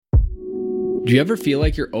Do you ever feel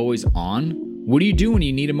like you're always on? What do you do when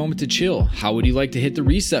you need a moment to chill? How would you like to hit the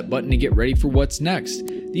reset button to get ready for what's next?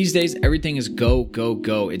 These days, everything is go, go,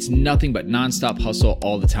 go. It's nothing but nonstop hustle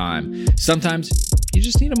all the time. Sometimes you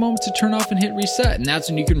just need a moment to turn off and hit reset, and that's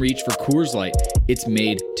when you can reach for Coors Light. It's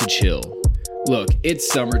made to chill. Look, it's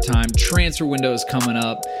summertime, transfer window is coming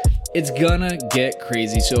up. It's gonna get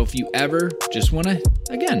crazy, so if you ever just want to,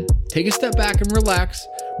 again, take a step back and relax,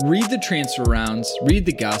 read the transfer rounds, read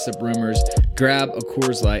the gossip rumors, grab a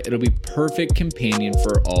Coors Light. It'll be perfect companion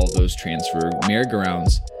for all those transfer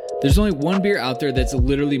merry-go-rounds. There's only one beer out there that's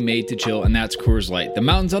literally made to chill, and that's Coors Light. The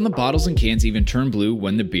mountains on the bottles and cans even turn blue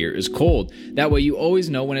when the beer is cold. That way you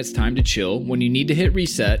always know when it's time to chill. When you need to hit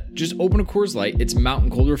reset, just open a Coors Light. It's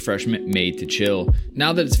mountain cold refreshment made to chill.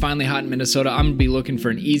 Now that it's finally hot in Minnesota, I'm going to be looking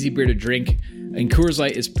for an easy beer to drink, and Coors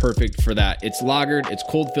Light is perfect for that. It's lagered, it's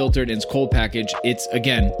cold filtered, and it's cold packaged. It's,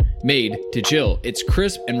 again, made to chill. It's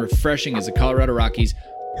crisp and refreshing as the Colorado Rockies.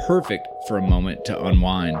 Perfect for a moment to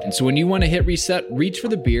unwind. And so when you want to hit reset, reach for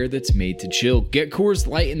the beer that's made to chill. Get Coors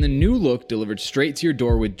Light in the new look delivered straight to your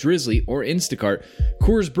door with Drizzly or Instacart.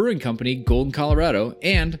 Coors Brewing Company, Golden, Colorado.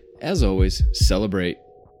 And, as always, celebrate.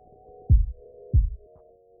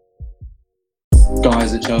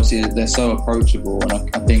 Guys at Chelsea, they're so approachable,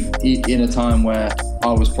 and I think in a time where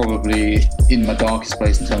I was probably in my darkest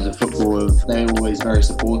place in terms of football, they're always very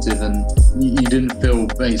supportive, and you didn't feel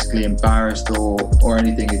basically embarrassed or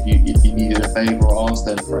anything if you needed a favour or asked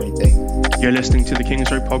them for anything. You're listening to the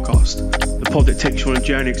Kings Road Podcast, the pod that takes you on a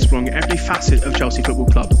journey exploring every facet of Chelsea Football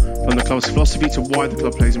Club, from the club's philosophy to why the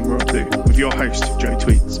club plays in Royal Blue, with your host, Joe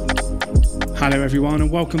Tweeds. Hello everyone,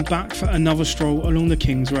 and welcome back for another stroll along the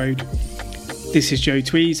Kings Road. This is Joe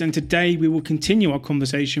Tweeds, and today we will continue our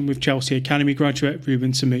conversation with Chelsea Academy graduate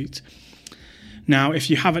Ruben Samut. Now, if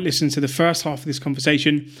you haven't listened to the first half of this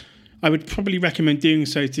conversation, I would probably recommend doing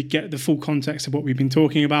so to get the full context of what we've been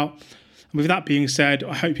talking about. And with that being said,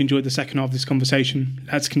 I hope you enjoyed the second half of this conversation.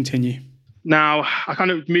 Let's continue. Now, I kind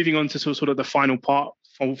of moving on to sort of the final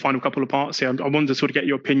couple of parts here. I wanted to sort of get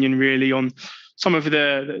your opinion really on some of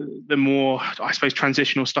the more, I suppose,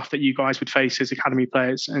 transitional stuff that you guys would face as academy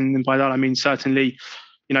players. And by that, I mean, certainly,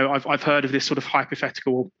 you know, I've heard of this sort of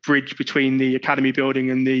hypothetical bridge between the academy building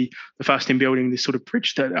and the first team building, this sort of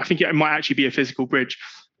bridge that I think it might actually be a physical bridge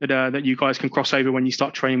that you guys can cross over when you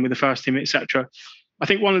start training with the first team, etc. I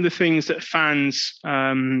think one of the things that fans,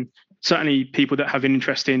 certainly people that have an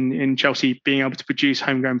interest in Chelsea being able to produce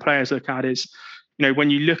homegrown players look at is, you know, when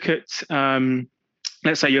you look at,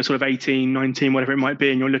 let's say you're sort of 18, 19, whatever it might be,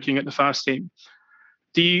 and you're looking at the first team.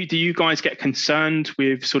 Do you guys get concerned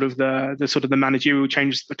with sort of the managerial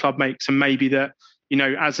changes the club makes, and maybe that, you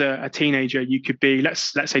know, as a teenager you could be,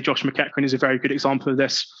 let's say Josh McEachran is a very good example of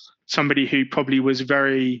this, somebody who probably was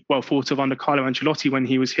very well thought of under Carlo Ancelotti when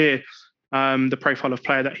he was here, the profile of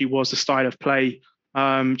player that he was, the style of play.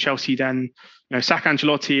 Chelsea then, you know, sack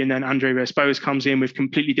Ancelotti, and then Andre Villas-Boas comes in with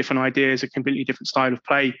completely different ideas, a completely different style of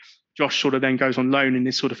play. Josh sort of then goes on loan and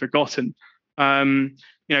is sort of forgotten. You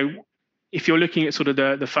know, if you're looking at sort of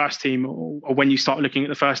the first team, or when you start looking at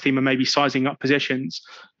the first team and maybe sizing up positions,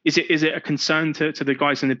 is it a concern to the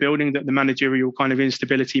guys in the building that the managerial kind of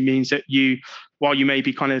instability means that you, while you may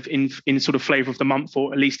be kind of in sort of flavour of the month,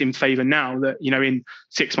 or at least in favour now, that, you know, in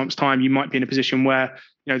 6 months' time you might be in a position where,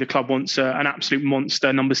 you know, the club wants an absolute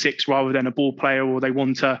monster number 6 rather than a ball player, or they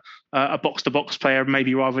want a box-to-box player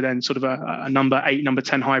maybe rather than sort of a number 8, number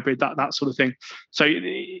 10 hybrid, that sort of thing. So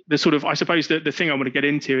the sort of, I suppose the thing I want to get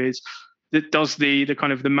into is that does the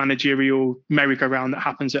kind of the managerial merry-go-round that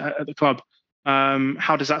happens at the club,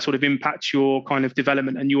 how does that sort of impact your kind of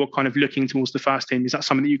development and your kind of looking towards the first team? Is that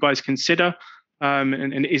something that you guys consider?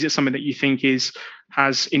 And is it something that you think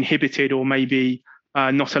has inhibited or maybe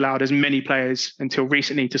not allowed as many players until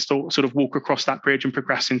recently to sort of walk across that bridge and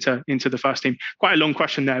progress into the first team? Quite a long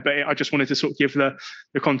question there, but I just wanted to sort of give the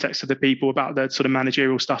context to the people about the sort of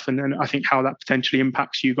managerial stuff, and I think how that potentially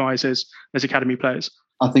impacts you guys as academy players.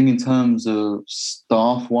 I think in terms of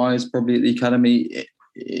staff-wise, probably at the academy, it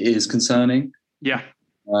is concerning. Yeah.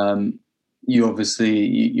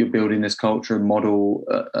 You're building this culture and model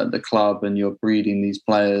at the club, and you're breeding these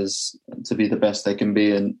players to be the best they can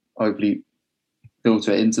be, and hopefully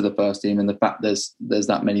filter it into the first team. And the fact there's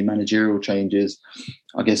that many managerial changes,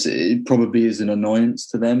 I guess it probably is an annoyance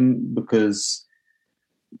to them, because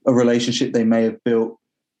a relationship they may have built,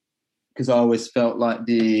 because I always felt like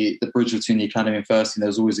the bridge between the academy and first team, there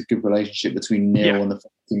was always a good relationship between Neil and the first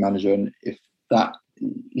team manager, and if that,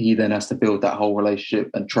 he then has to build that whole relationship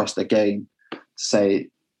and trust again to say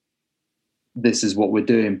this is what we're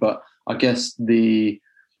doing. But I guess the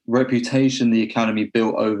reputation the academy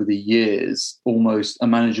built over the years, almost a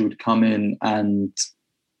manager would come in and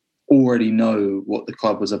already know what the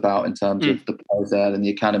club was about in terms of the players there and the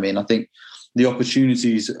academy. And I think the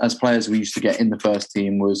opportunities as players we used to get in the first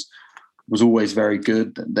team was always very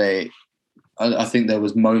good. I think there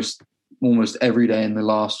was almost every day in the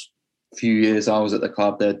last few years I was at the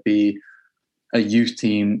club, there'd be a youth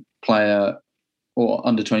team player or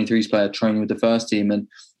under 23s player training with the first team.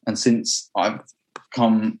 And since I've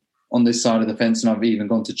come on this side of the fence and I've even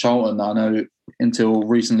gone to Charlton, I know until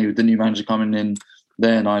recently with the new manager coming in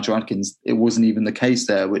there, Nigel Adkins, it wasn't even the case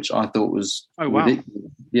there, which I thought was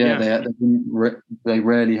ridiculous. Yeah. They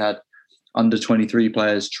rarely had under 23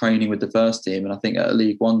 players training with the first team. And I think at a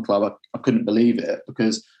League One club, I couldn't believe it,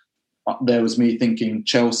 because there was me thinking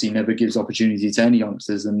Chelsea never gives opportunity to any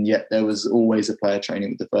youngsters, and yet there was always a player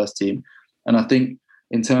training with the first team. And I think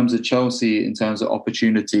in terms of Chelsea, in terms of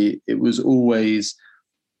opportunity, it was always,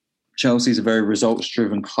 Chelsea's a very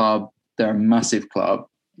results-driven club. They're a massive club.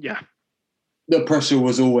 Yeah. The pressure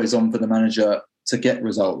was always on for the manager to get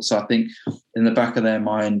results. So I think in the back of their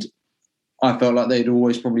mind, I felt like they'd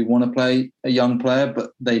always probably want to play a young player, but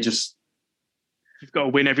they just... You've got to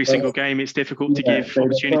win every single game. It's difficult to give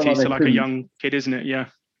opportunities to like a young kid, isn't it? Yeah.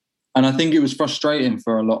 And I think it was frustrating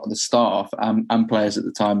for a lot of the staff and players at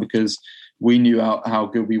the time, because we knew how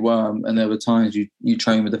good we were. And there were times you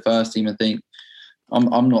train with the first team and think,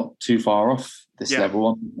 I'm not too far off this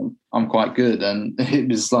level. I'm quite good. And it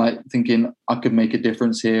was like thinking I could make a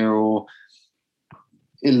difference here, or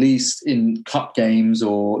at least in cup games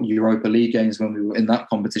or Europa League games when we were in that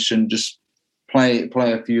competition, just play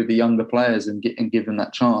a few of the younger players and give them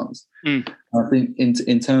that chance. I think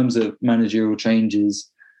in terms of managerial changes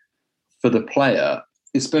for the player,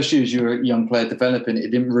 especially as you're a young player developing,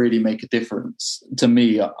 it didn't really make a difference to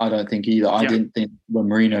me. I don't think either. I didn't think when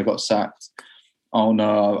Mourinho got sacked, oh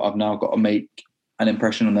no, I've now got to make an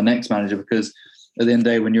impression on the next manager, because at the end of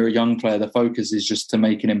the day, when you're a young player, the focus is just to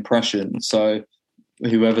make an impression. So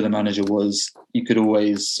whoever the manager was, you could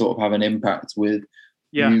always sort of have an impact with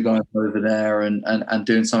you guys over there and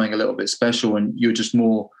doing something a little bit special. And you're just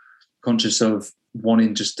more conscious of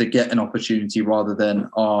wanting just to get an opportunity rather than,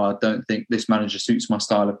 I don't think this manager suits my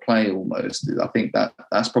style of play almost. I think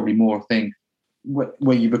that's probably more a thing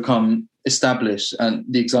where you become established. And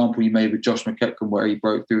the example you made with Josh McEachran, where he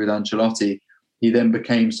broke through with Ancelotti, he then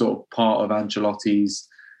became sort of part of Ancelotti's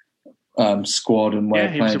squad and way of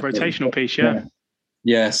playing. He was a rotational piece,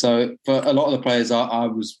 Yeah, so for a lot of the players I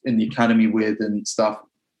was in the academy with and stuff,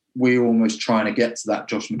 we were almost trying to get to that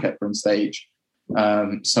Josh McEachran stage.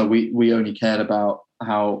 So we only cared about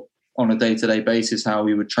how, on a day-to-day basis, how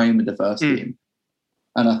we would train with the first team.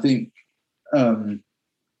 And I think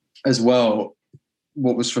as well,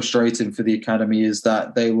 what was frustrating for the academy is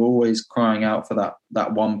that they were always crying out for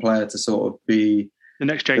that one player to sort of be the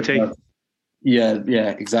next JT. Yeah,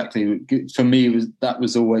 exactly. For me, that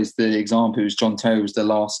was always the example. It was John Terry was the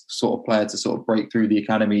last sort of player to sort of break through the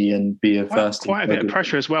academy and be a first. Quite a bit of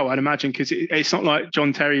pressure as well, I'd imagine, because it's not like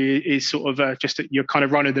John Terry is sort of just your kind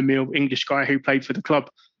of run-of-the-mill English guy who played for the club.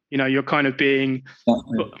 You know, you're kind of being,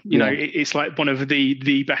 it's like one of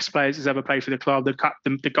the best players that's ever played for the club.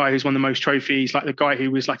 The guy who's won the most trophies, like the guy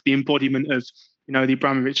who was like the embodiment of, the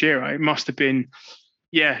Abramovich era. It must have been.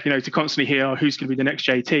 To constantly hear who's going to be the next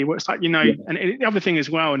JT. Well, it's like, and the other thing as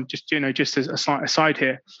well, and just as a slight aside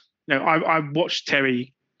here, I watched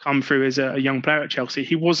Terry come through as a young player at Chelsea.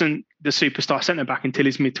 He wasn't the superstar centre back until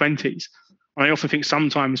his mid-20s. And I often think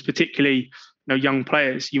sometimes, particularly young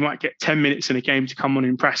players, you might get 10 minutes in a game to come on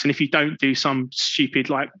and impress. And if you don't do some stupid,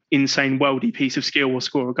 like insane worldy piece of skill or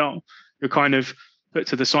score a goal, you're kind of put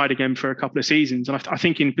to the side again for a couple of seasons. And I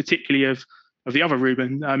think in particularly of the other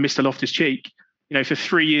Ruben, Mr. Loftus-Cheek, for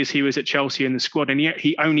 3 years he was at Chelsea in the squad, and yet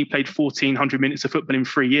he only played 1,400 minutes of football in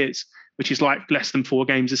 3 years, which is like less than 4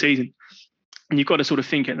 games a season. And you've got to sort of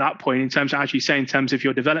think at that point, in terms of, as you say, in terms of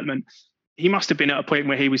your development, he must have been at a point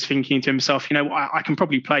where he was thinking to himself, I can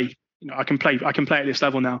probably play, I can play at this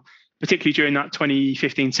level now, particularly during that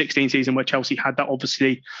 2015-16 season where Chelsea had that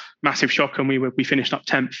obviously massive shock and we finished up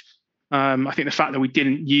 10th. I think the fact that we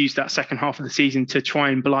didn't use that second half of the season to try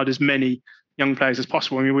and blood as many young players as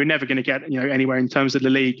possible. I mean, we're never going to get anywhere in terms of the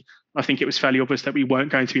league. I think it was fairly obvious that we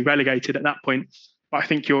weren't going to be relegated at that point. But I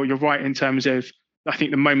think you're right in terms of, I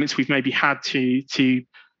think the moments we've maybe had to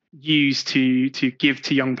use to give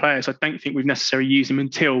to young players, I don't think we've necessarily used them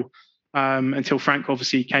until Frank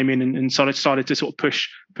obviously came in and started to sort of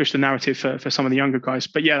push the narrative for some of the younger guys.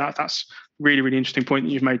 But yeah, that's really, really interesting point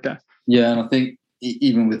that you've made there. Yeah, and I think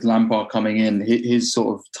even with Lampard coming in, his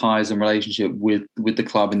sort of ties and relationship with the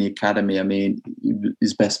club and the academy, I mean,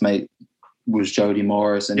 his best mate was Jody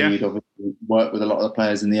Morris, and he'd obviously worked with a lot of the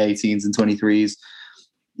players in the 18s and 23s.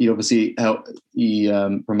 He obviously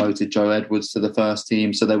promoted Joe Edwards to the first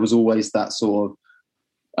team. So there was always that sort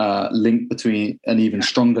of link between, an even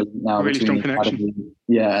stronger link now really between strong the academy.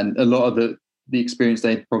 Yeah, and a lot of the experience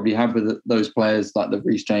they'd probably had with those players like the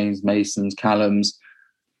Reece James, Masons, Callums,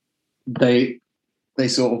 they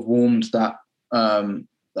sort of warmed that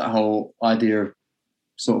whole idea of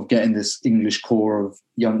sort of getting this English core of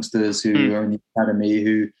youngsters who are in the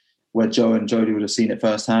academy, where Joe and Jody would have seen it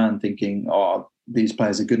firsthand, thinking, oh, these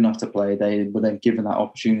players are good enough to play. They were then given that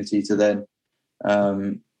opportunity to then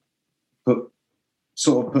put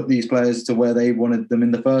these players to where they wanted them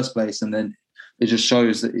in the first place. And then it just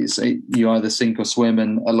shows that you either sink or swim,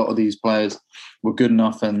 and a lot of these players were good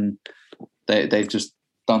enough, and they've just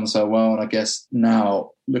done so well. And I guess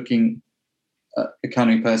now, looking at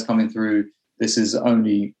academy players coming through, this is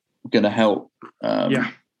only going to help.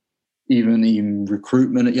 Even in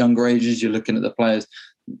recruitment at younger ages, you're looking at the players.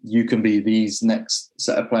 You can be these next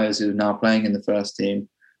set of players who are now playing in the first team.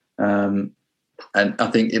 And I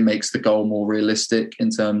think it makes the goal more realistic in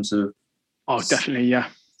terms of... Oh, definitely, yeah.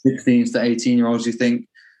 16s to 18-year-olds, you think,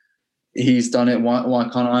 he's done it, why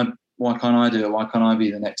can't I do it? Why can't I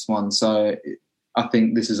be the next one? So I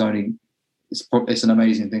think this is it's an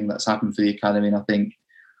amazing thing that's happened for the academy, and I think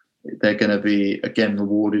they're going to be, again,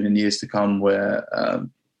 rewarded in years to come, where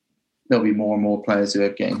there'll be more and more players who are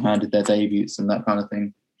getting handed their debuts and that kind of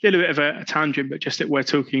thing. A little bit of a tangent, but just that we're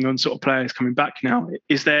talking on sort of players coming back now.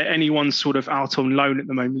 Is there anyone sort of out on loan at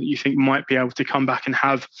the moment that you think might be able to come back and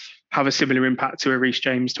have a similar impact to a Reece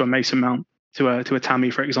James, to a Mason Mount, to a Tammy,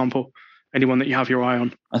 for example? Anyone that you have your eye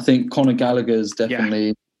on? I think Conor Gallagher is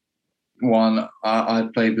definitely one I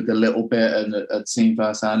played with a little bit and had seen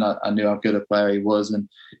firsthand. I knew how good a player he was, and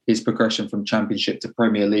his progression from Championship to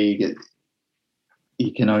Premier League,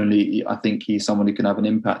 I think he's someone who can have an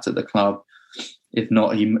impact at the club. If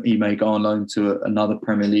not, he may go on loan to another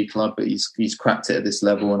Premier League club, but he's cracked it at this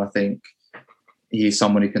level, and I think he's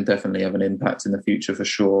someone who can definitely have an impact in the future for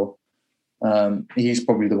sure. He's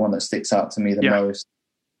probably the one that sticks out to me the most.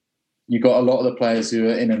 You got a lot of the players who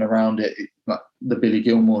are in and around it, like the Billy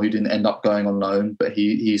Gilmore, who didn't end up going on loan, but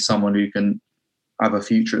he's someone who can have a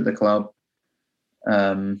future at the club.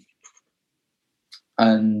 And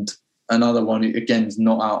another one who, again, is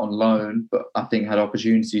not out on loan, but I think had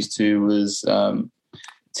opportunities to, was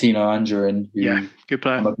Tino Anjorin. Yeah, good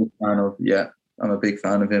player. I'm a big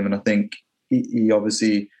fan of him, and I think he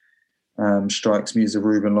obviously strikes me as a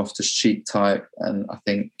Ruben Loftus-Cheek type, and I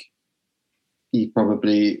think he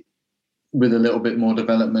probably, with a little bit more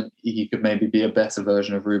development, he could maybe be a better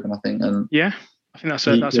version of Ruben, I think. And yeah, I think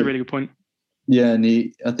that's a really good point. Yeah, and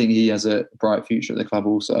I think he has a bright future at the club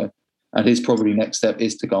also. And his probably next step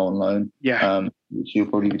is to go on loan. Yeah, which he'll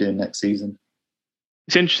probably be doing next season.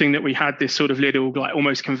 It's interesting that we had this sort of little, like,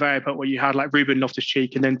 almost conveyor belt where you had like Ruben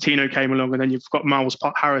Loftus-Cheek, and then Tino came along, and then you've got Miles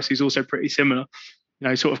Harris, who's also pretty similar. You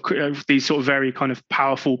know, sort of these sort of very kind of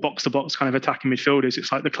powerful box-to-box kind of attacking midfielders.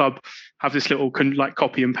 It's like the club have this little like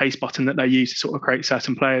copy and paste button that they use to sort of create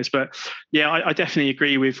certain players. But yeah, I definitely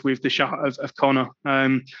agree with the shout of Conor.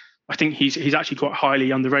 I think he's actually quite highly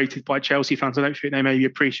underrated by Chelsea fans. I don't think they maybe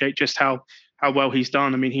appreciate just how well he's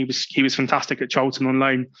done. I mean, he was fantastic at Charlton on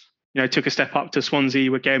loan. You know, took a step up to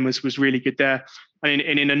Swansea again, was really good there. And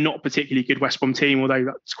in a not particularly good West Brom team, although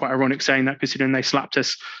that's quite ironic saying that considering they slapped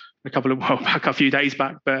us a few days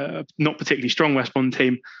back, but not particularly strong West Brom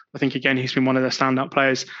team. I think, again, he's been one of their standout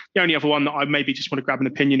players. The only other one that I maybe just want to grab an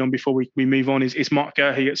opinion on before we move on is Mark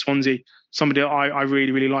Gurhey at Swansea. Somebody that I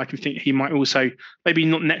really, really like, and think he might also, maybe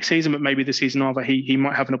not next season, but maybe the season after, he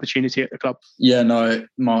might have an opportunity at the club. Yeah, no,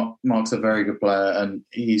 Mark's a very good player, and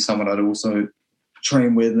he's someone I'd also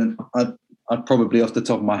train with, and I'd probably, off the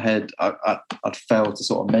top of my head, I'd fail to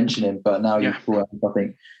sort of mention him, but now you've brought up, I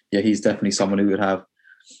think, he's definitely someone who would have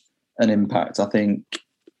an impact. I think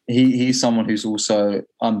he's someone who's also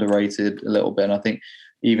underrated a little bit, and I think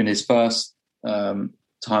even his first time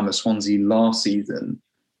at Swansea last season,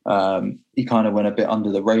 he kind of went a bit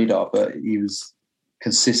under the radar, but he was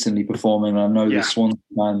consistently performing, and I know the Swansea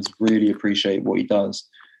fans really appreciate what he does.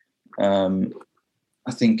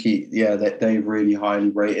 I think they really highly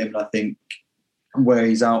rate him, and I think where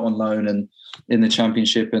he's out on loan and in the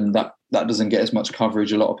Championship, and that doesn't get as much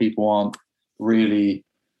coverage, a lot of people aren't really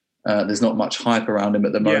there's not much hype around him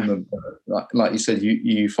at the moment. But like you said,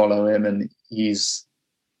 you follow him, and he's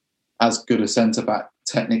as good a centre-back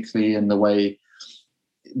technically in the way,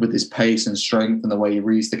 with his pace and strength and the way he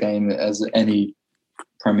reads the game, as any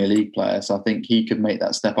Premier League player. So I think he could make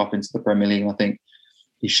that step up into the Premier League. And I think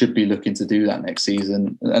he should be looking to do that next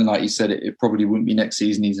season. And like you said, it probably wouldn't be next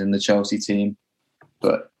season he's in the Chelsea team,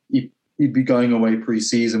 but he'd be going away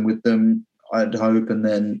pre-season with them, I'd hope, and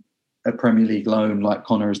then a Premier League loan like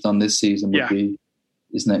Connor has done this season would be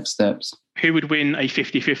his next steps. Who would win a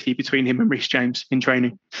 50-50 between him and Reece James in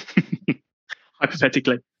training?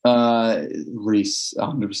 Hypothetically. Reece,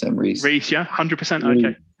 100% Reece. Reece, yeah? 100%?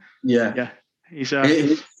 Okay. Yeah. Yeah. He's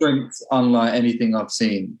his strength's unlike anything I've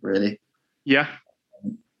seen, really. Yeah.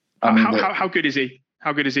 How good is he?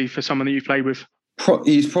 How good is he for someone that you've played with?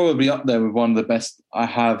 He's probably up there with one of the best I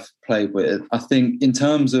have played with. I think in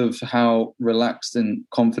terms of how relaxed and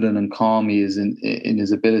confident and calm he is in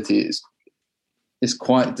his abilities, it's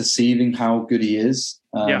quite deceiving how good he is.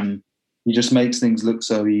 He just makes things look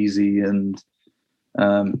so easy, and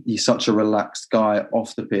he's such a relaxed guy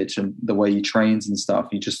off the pitch, and the way he trains and stuff.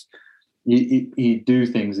 He do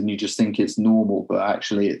things and you just think it's normal, but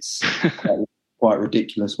actually it's quite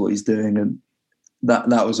ridiculous what he's doing. And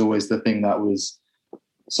that was always the thing that was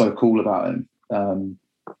so cool about him.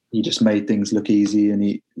 He just made things look easy, and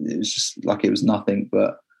it was just like it was nothing.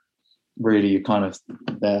 But really, you're kind of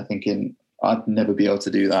there thinking, I'd never be able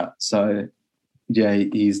to do that. So yeah,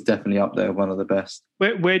 he's definitely up there, one of the best.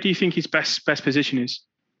 Where do you think his best position is?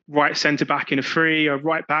 Right centre back in a free, or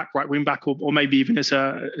right back, right wing back, or maybe even as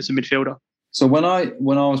a midfielder? So when I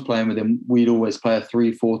was playing with him, we'd always play a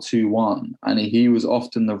 3-4-2-1, and he was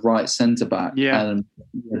often the right centre back, and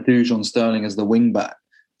Dujon Sterling as the wing back.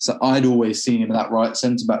 So I'd always seen him in that right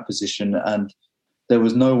centre back position, and there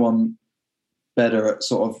was no one better at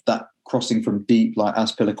sort of that crossing from deep, like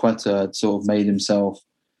Azpilicueta had sort of made himself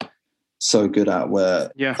so good at,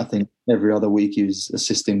 where I think every other week he was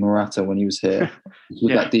assisting Morata when he was here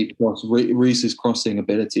with that deep cross. Reece's crossing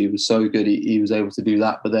ability was so good, he was able to do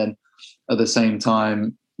that. But then at the same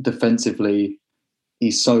time, defensively,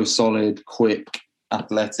 he's so solid, quick,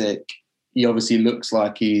 athletic. He obviously looks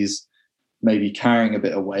like he's maybe carrying a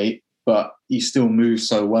bit of weight, but he still moves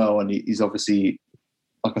so well, and he's obviously,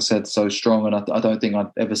 like I said, so strong. And I don't think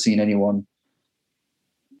I've ever seen anyone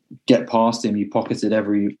get past him. He pocketed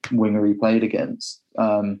every winger he played against.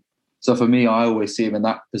 So for me, I always see him in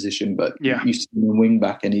that position, but you see him in wing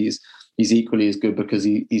back, and he's equally as good because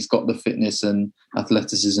he's got the fitness and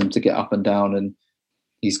athleticism to get up and down, and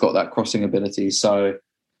he's got that crossing ability. So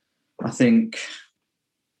I think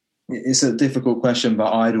it's a difficult question,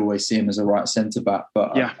 but I'd always see him as a right centre back.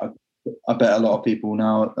 But I bet a lot of people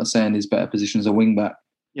now are saying his better position as a wing back.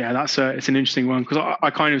 Yeah, it's an interesting one, because I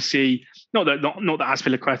kind of see not that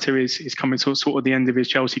Azpilicueta is coming to sort of the end of his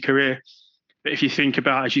Chelsea career, but if you think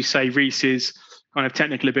about, as you say, Reece's kind of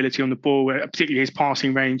technical ability on the ball, particularly his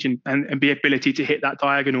passing range and the ability to hit that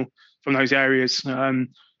diagonal from those areas. Seen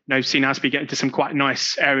Azpi get into some quite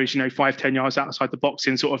nice areas, 5-10 yards outside the box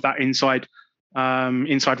in sort of that inside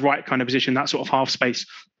right kind of position, that sort of half space.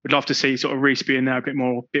 Would love to see sort of Reece being there a bit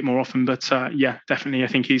more often, but definitely I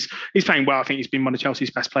think he's playing well. I think he's been one of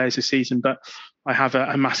Chelsea's best players this season, but I have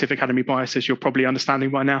a massive academy bias, as you're probably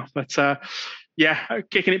understanding by now. But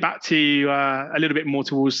kicking it back to a little bit more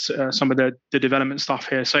towards some of the development stuff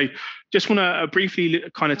here. So just want to briefly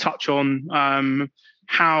kind of touch on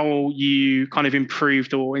how you kind of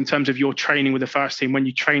improved, or in terms of your training with the first team, when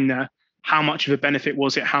you trained there, how much of a benefit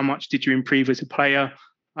was it? How much did you improve as a player?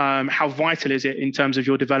 How vital is it in terms of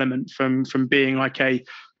your development from being like a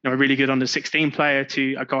really good under 16 player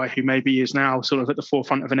to a guy who maybe is now sort of at the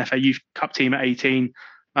forefront of an FA Youth Cup team at 18?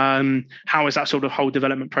 How has that sort of whole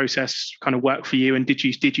development process kind of work for you? And did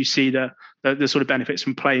you see the sort of benefits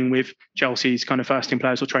from playing with Chelsea's kind of first team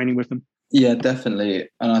players or training with them? Yeah, definitely.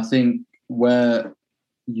 And I think where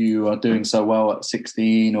you are doing so well at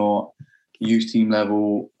 16 or youth team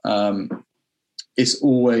level, it's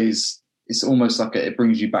almost like it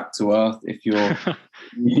brings you back to earth. If you're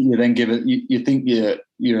then given, you think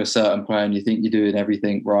you're a certain player and you think you're doing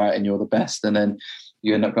everything right and you're the best, and then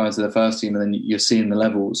you end up going to the first team and then you're seeing the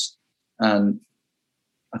levels. And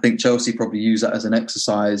I think Chelsea probably use that as an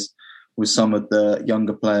exercise with some of the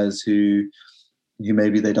younger players who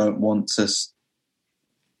maybe they don't want to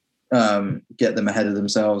get them ahead of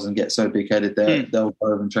themselves and get so big-headed. They'll go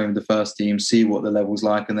over and train with the first team, see what the level's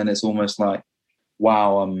like, and then it's almost like,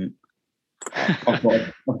 wow, I've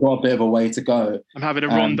got a bit of a way to go. I'm having a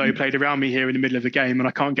rondo played around me here in the middle of the game and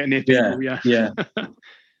I can't get near people. Yeah.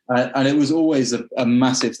 And it was always a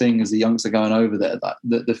massive thing as a youngster going over there. Like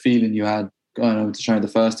the feeling you had going over to train the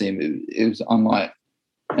first team, it was unlike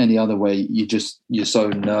any other way. You're so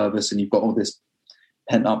nervous and you've got all this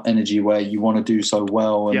pent up energy where you want to do so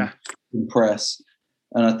well and impress.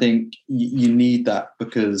 And I think you need that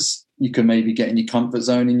because you can maybe get in your comfort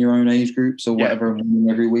zone in your own age groups or whatever and win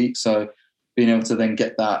every week. So being able to then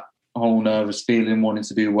get that whole nervous feeling, wanting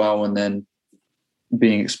to do well, and then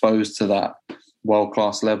being exposed to that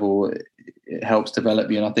world-class level, it helps develop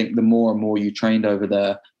you. And I think the more and more you trained over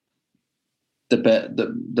there,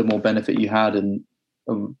 the more benefit you had in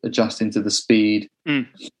adjusting to the speed. And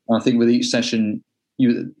I think with each session,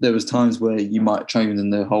 there was times where you might train in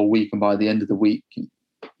the whole week, and by the end of the week,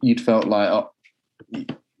 you'd felt like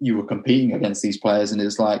you were competing against these players, and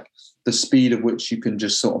it's like the speed at which you can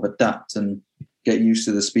just sort of adapt and get used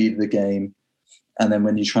to the speed of the game. And then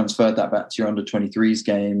when you transferred that back to your under-23s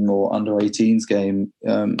game or under-18s game,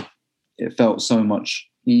 it felt so much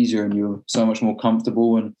easier, and you were so much more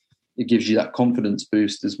comfortable, and it gives you that confidence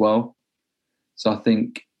boost as well. So I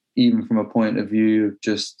think even from a point of view of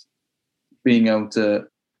just being able to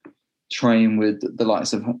train with the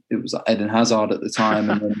likes of, it was like Eden Hazard at the time,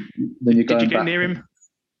 and then you're going Did you get back near him?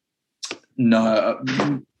 No,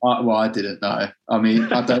 I didn't know. I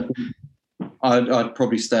mean, I don't think, I'd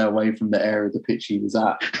probably stay away from the area of the pitch he was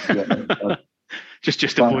at.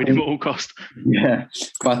 just avoid him at all cost. Yeah,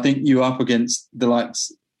 but I think you're up against the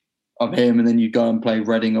likes of him, and then you go and play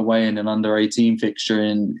Reading away in an under-18 fixture,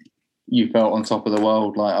 and you felt on top of the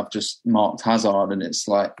world. Like, I've just marked Hazard, and it's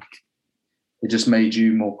like, it just made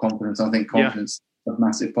you more confident. I think confidence is a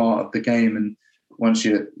massive part of the game, and once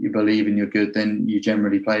you believe in you're good, then you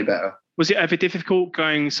generally play better. Was it ever difficult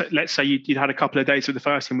going, so let's say you'd had a couple of days with the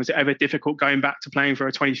first team, was it ever difficult going back to playing for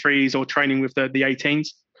a 23s or training with the 18s?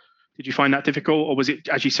 Did you find that difficult, or was it,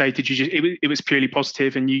 as you say, did you just, it was purely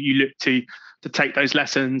positive, and you looked to take those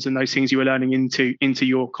lessons and those things you were learning into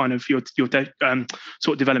your kind of your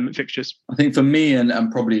sort of development fixtures? I think for me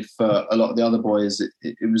and probably for a lot of the other boys,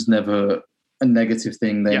 it was never a negative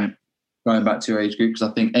thing then going back to your age group, because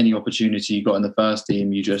I think any opportunity you got in the first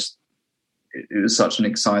team, it was such an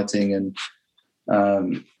exciting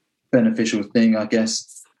and beneficial thing. I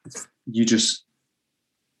guess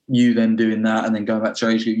you then doing that and then going back to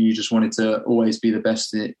your age group, you just wanted to always be the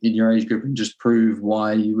best in your age group and just prove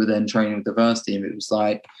why you were then training with the first team. It was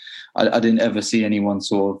like, I didn't ever see anyone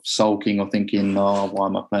sort of sulking or thinking, oh, why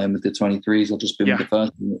am I playing with the 23s? I'll just be with the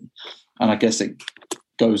first team. And I guess it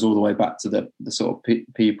goes all the way back to the sort of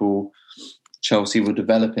people Chelsea were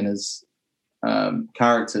developing as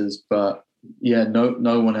characters. But yeah,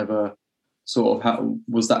 no one ever sort of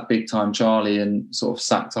was that big time Charlie and sort of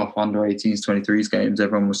sacked off under 18s, 23s games.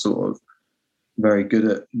 Everyone was sort of very good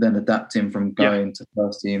at then adapting from going to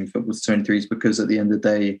first team football to 23s, because at the end of the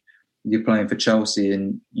day, you're playing for Chelsea,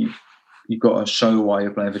 and you've got to show why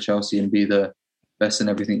you're playing for Chelsea and be the best in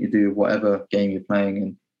everything you do, whatever game you're playing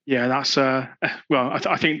in. Yeah, that's I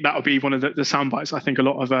think that'll be one of the sound bites I think a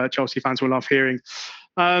lot of Chelsea fans will love hearing.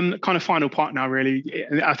 Kind of final part now, really.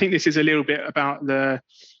 I think this is a little bit about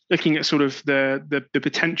looking at sort of the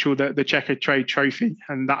potential that the Checkatrade Trophy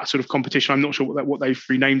and that sort of competition. I'm not sure what they've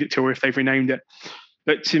renamed it to, or if they've renamed it.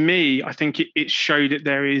 But to me, I think it showed that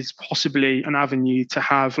there is possibly an avenue to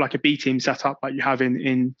have like a B team set up like you have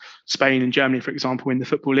in Spain and Germany, for example, in the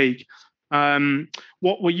Football League.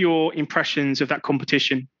 What were your impressions of that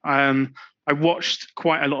competition? I watched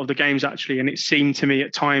quite a lot of the games actually, and it seemed to me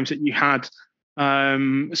at times that you had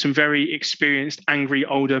some very experienced, angry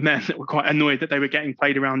older men that were quite annoyed that they were getting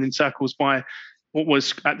played around in circles by what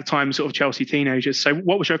was at the time sort of Chelsea teenagers. So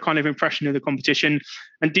what was your kind of impression of the competition?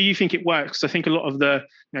 And do you think it works? I think a lot of the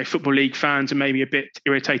Football League fans are maybe a bit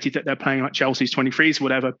irritated that they're playing like Chelsea's 23s or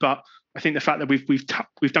whatever. But I think the fact that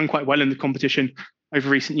we've done quite well in the competition over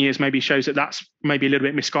recent years maybe shows that that's maybe a little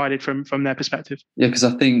bit misguided from their perspective. Yeah, because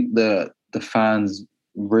I think the fans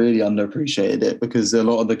really underappreciated it, because a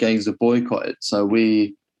lot of the games were boycotted. So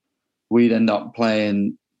we'd end up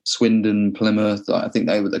playing Swindon, Plymouth. I think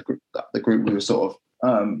they were the group we were sort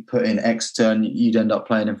of put in. Exeter, and you'd end up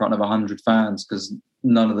playing in front of 100 fans because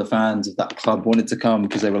none of the fans of that club wanted to come,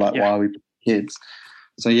 because they were like, why are we kids?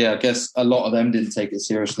 So yeah, I guess a lot of them didn't take it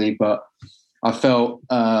seriously, but I felt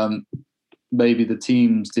maybe the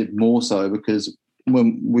teams did more so, because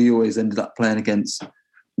when we always ended up playing against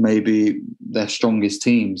maybe their strongest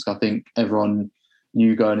teams. I think everyone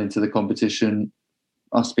knew going into the competition,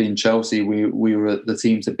 us being Chelsea, we were the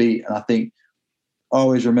team to beat. And I think I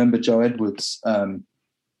always remember Joe Edwards at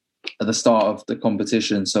the start of the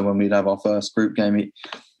competition. So when we'd have our first group game,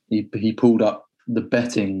 he pulled up the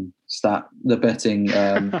betting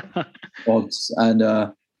odds,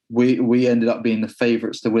 and we ended up being the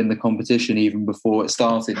favourites to win the competition even before it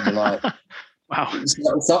started. And we're like, wow,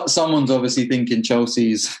 someone's obviously thinking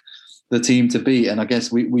Chelsea's the team to beat. And I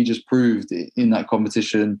guess we just proved in that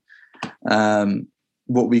competition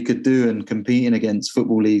what we could do and competing against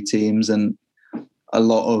Football League teams. And a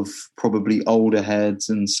lot of probably older heads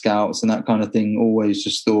and scouts and that kind of thing always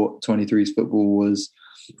just thought 23s football was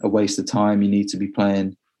a waste of time. You need to be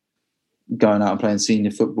going out and playing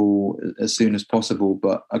senior football as soon as possible.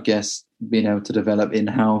 But I guess being able to develop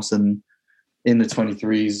in-house and in the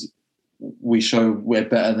 23s, we show we're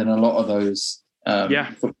better than a lot of those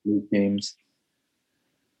football teams.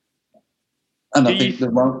 And I think the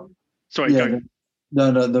run... Sorry, go.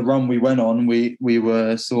 The run we went on, we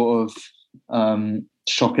were sort of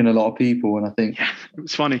shocking a lot of people. And I think... Yeah, it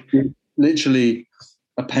was funny. Literally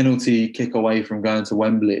a penalty kick away from going to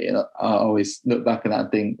Wembley. And I always look back at that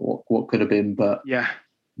and think what could have been. But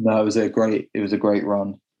no, it was a great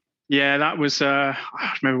run. Yeah, that was. I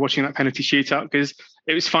remember watching that penalty shootout because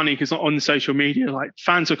it was funny because on social media, like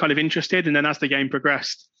fans were kind of interested, and then as the game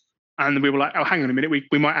progressed, and we were like, "Oh, hang on a minute,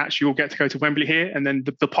 we might actually all get to go to Wembley here." And then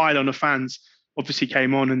the pile-on of fans obviously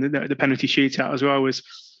came on, and the penalty shootout as well was.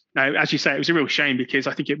 Now, as you say, it was a real shame because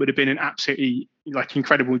I think it would have been an absolutely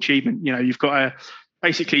incredible achievement. You know, you've got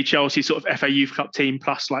basically Chelsea sort of FA Youth Cup team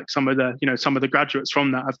plus like some of the graduates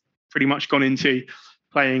from that have pretty much gone into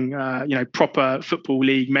playing, proper football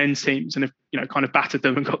league men's teams and have, kind of battered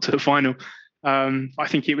them and got to the final. I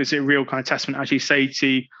think it was a real kind of testament, as you say,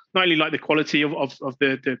 to not only like the quality of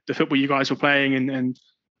the football you guys were playing and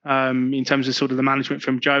in terms of sort of the management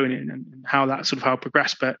from Joe and how that sort of how it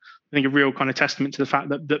progressed, but I think a real kind of testament to the fact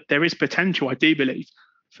that there is potential, I do believe,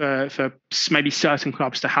 for maybe certain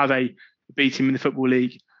clubs to have a B team in the Football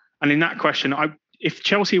League. And in that question, if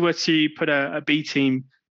Chelsea were to put a B team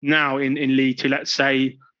now in League Two, let's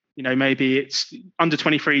say, maybe it's under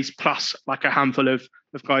 23s plus like a handful of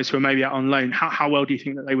guys who are maybe out on loan, how well do you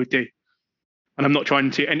think that they would do? And I'm not trying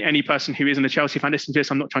to, any person who isn't a Chelsea fan listening to this,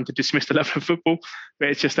 I'm not trying to dismiss the level of football, but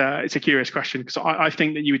it's just it's a curious question because I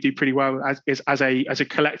think that you would do pretty well as a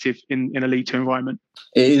collective in a League Two environment.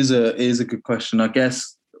 It is a good question. I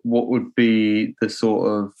guess what would be the sort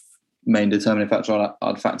of main determining factor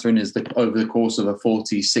I'd factor in is that over the course of a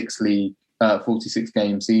 46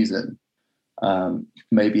 game season,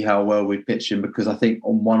 maybe how well we'd pitch in, because I think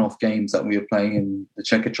on one-off games that we were playing in the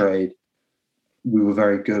Checkatrade, we were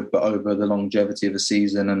very good, but over the longevity of a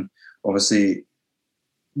season and obviously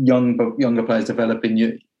younger players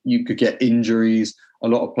developing, you could get injuries. A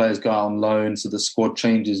lot of players go out on loan, so the squad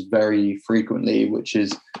changes very frequently, which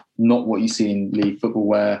is not what you see in league football,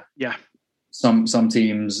 where some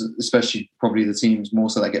teams, especially probably the teams more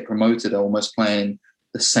so that get promoted, are almost playing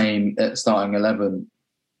the same starting 11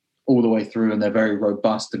 all the way through, and they're very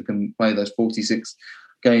robust and can play those 46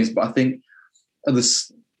 games. But I think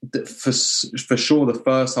for sure the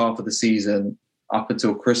first half of the season up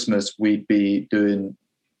until Christmas, we'd be doing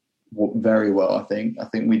very well. I think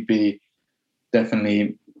we'd be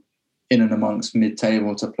definitely in and amongst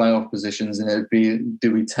mid-table to playoff positions, and it'd be,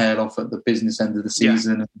 do we tail off at the business end of the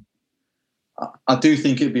season? I do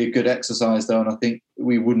think it'd be a good exercise though, and I think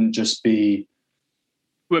we wouldn't just be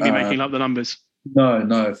making up the numbers.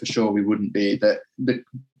 No, for sure we wouldn't be.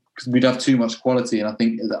 Because we'd have too much quality, and I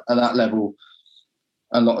think at that level,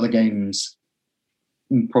 a lot of the games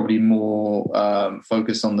probably more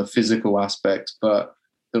focused on the physical aspect, but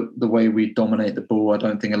the way we dominate the ball, I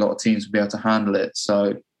don't think a lot of teams would be able to handle it.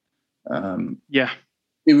 So,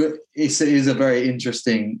 it is a very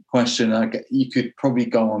interesting question. You could probably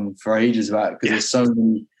go on for ages about it because there's so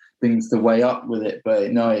many things to weigh up with it.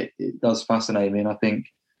 But no, it does fascinate me, and I think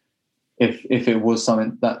if it was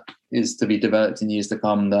something that is to be developed in years to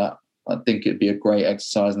come, that I think it'd be a great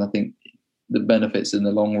exercise, and I think the benefits in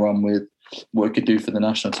the long run with what it could do for the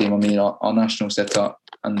national team. I mean, our national setup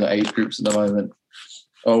and the age groups at the moment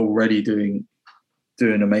are already doing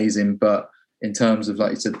amazing. But in terms of,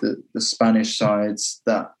 like you said, the Spanish sides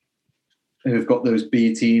that who've got those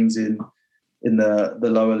B teams in the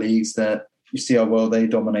lower leagues, that you see how well they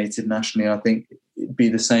dominated nationally. I think it'd be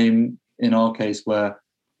the same in our case, where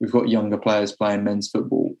we've got younger players playing men's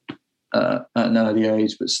football at an early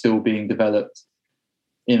age, but still being developed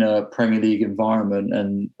in a Premier League environment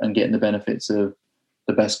and getting the benefits of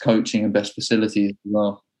the best coaching and best facilities as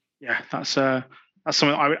well. Yeah, that's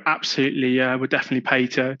something I would absolutely would definitely pay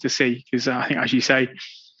to see, because I think, as you say,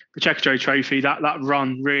 the Checkatrade Trophy, that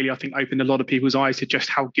run really, I think, opened a lot of people's eyes to just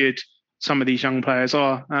how good some of these young players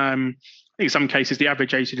are. I think in some cases, the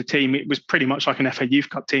average age of the team, it was pretty much like an FA Youth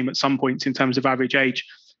Cup team at some points in terms of average age.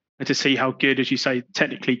 And to see how good, as you say,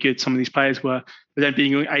 technically good some of these players were, but then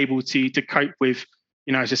being able to cope with,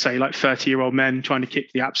 as I say, like 30-year-old men trying to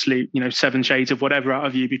kick the absolute, 7 shades of whatever out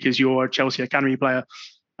of you because you're a Chelsea Academy player.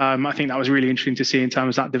 I think that was really interesting to see in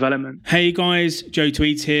terms of that development. Hey guys, Joe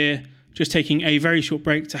Tweeds here. just taking a very short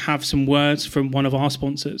break to have some words from one of our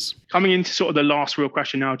sponsors. Coming into sort of the last real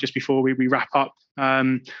question now, just before we wrap up,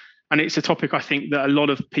 and it's a topic I think that a lot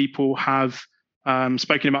of people have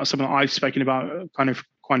spoken about, something that I've spoken about kind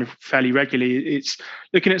of fairly regularly. It's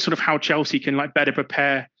looking at sort of how Chelsea can better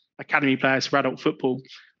prepare academy players for adult football.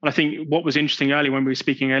 And I think what was interesting earlier when we were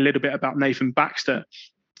speaking a little bit about Nathan Baxter,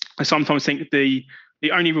 I sometimes think the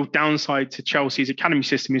only real downside to Chelsea's academy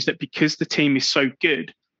system is that because the team is so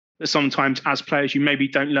good, that sometimes as players you maybe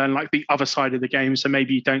don't learn the other side of the game. So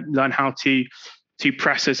maybe you don't learn how to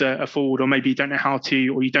press as a forward, or maybe you don't know how to,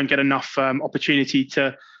 or you don't get enough opportunity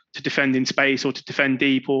to defend in space, or to defend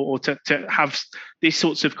deep, or to have these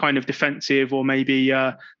sorts of kind of defensive, or maybe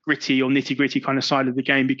gritty or nitty gritty kind of side of the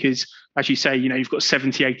game. Because as you say, you've got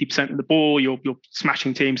 70-80% of the ball, you're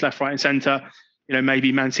smashing teams left, right and centre.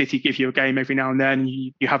 Maybe Man City give you a game every now and then.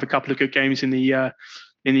 You have a couple of good games in the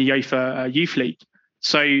UEFA Youth League.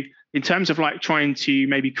 So in terms of trying to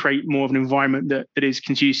maybe create more of an environment that is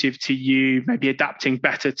conducive to you, maybe adapting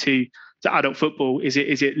better to adult football, is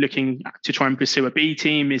it looking to try and pursue a B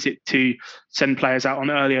team? Is it to send players out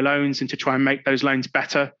on earlier loans and to try and make those loans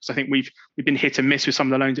better? Because I think we've been hit and miss with some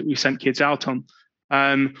of the loans that we've sent kids out on.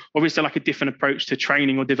 Or is there a different approach to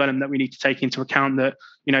training or development that we need to take into account that,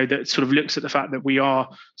 that sort of looks at the fact that we are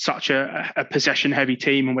such a possession heavy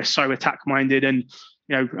team and we're so attack minded, and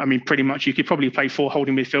pretty much you could probably play 4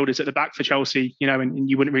 holding midfielders at the back for Chelsea, and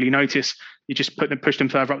you wouldn't really notice. You just push them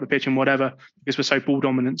further up the pitch and whatever, because we're so ball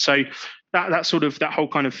dominant. So that whole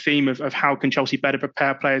kind of theme of how can Chelsea better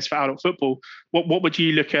prepare players for adult football, what would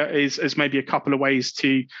you look at as maybe a couple of ways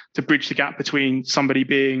to bridge the gap between somebody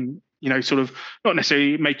being, sort of not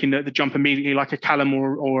necessarily making the jump immediately like a Callum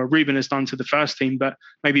or a Ruben has done to the first team, but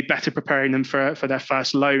maybe better preparing them for their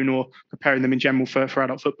first loan, or preparing them in general for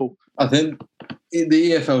adult football? I think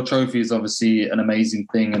the EFL trophy is obviously an amazing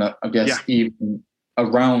thing. And I guess even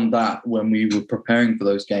around that, when we were preparing for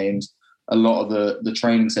those games, a lot of the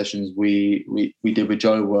training sessions we did with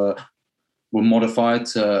Joe were modified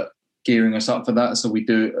to gearing us up for that. So we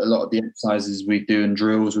do a lot of the exercises we do and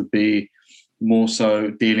drills would be more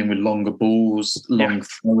so dealing with longer balls, long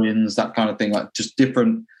throw-ins, that kind of thing, just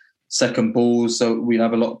different second balls. So we'd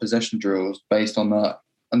have a lot of possession drills based on that.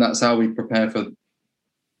 And that's how we prepare for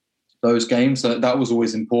those games. So that was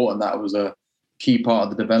always important. That was a key part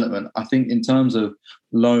of the development. I think in terms of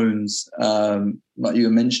loans, like you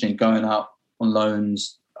were mentioning, going out on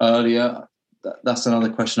loans earlier, that's another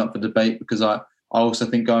question up for debate, because I also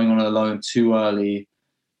think going on a loan too early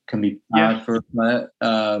can be bad for a player.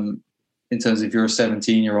 In terms of if you're a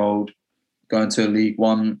 17-year-old going to a League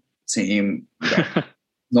One team,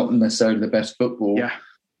 not necessarily the best football,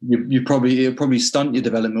 it'll probably stunt your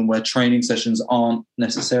development, where training sessions aren't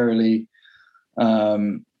necessarily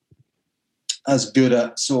as good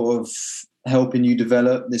at sort of helping you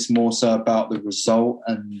develop. It's more so about the result.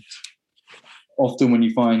 And often when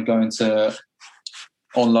you find going to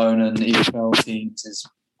on loan and EFL teams, is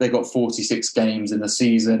they got 46 games in the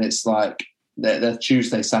season. It's like they're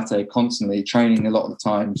Tuesday, Saturday, constantly training, a lot of the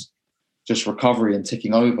times just recovery and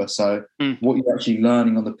ticking over. So what you're actually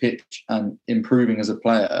learning on the pitch and improving as a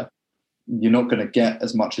player, you're not going to get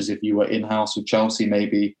as much as if you were in-house with Chelsea,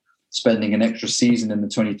 maybe spending an extra season in the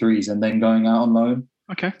 23s and then going out on loan.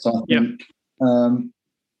 Okay. So I think, and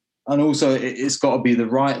also it's got to be the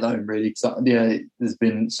right loan, really. Because, there's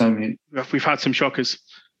been so many. We've had some shockers.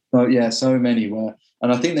 So many where.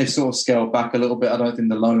 And I think they've sort of scaled back a little bit. I don't think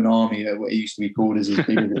the loan army, what it used to be called, is as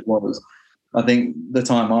big as it was. I think the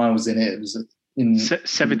time I was in it was in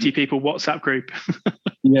 70 people WhatsApp group. but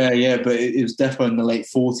it was definitely in the late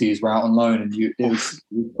 40s. We're out on loan, and it was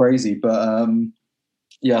crazy. But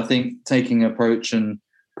I think taking an approach and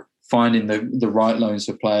finding the right loans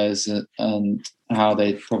for players and how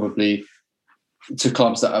they probably to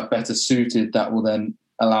clubs that are better suited, that will then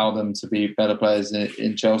allow them to be better players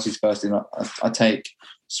in Chelsea's first team. I take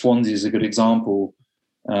Swansea as a good example.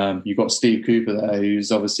 You've got Steve Cooper there,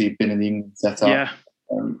 who's obviously been in the England setup.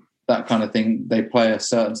 That kind of thing. They play a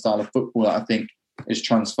certain style of football that I think is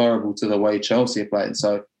transferable to the way Chelsea are playing.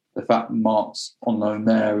 So the fact Mark's on loan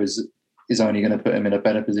there is only going to put him in a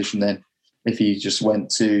better position than if he just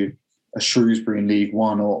went to a Shrewsbury in League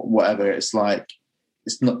One or whatever. It's like,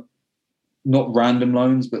 it's not random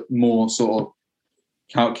loans, but more sort of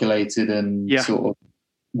calculated and sort of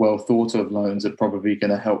well thought of loans are probably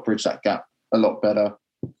going to help bridge that gap a lot better.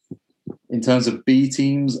 In terms of B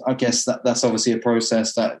teams, I guess that's obviously a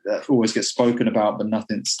process that always gets spoken about, but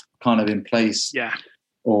nothing's kind of in place.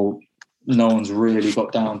 Or no one's really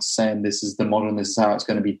got down to saying this is the model and this is how it's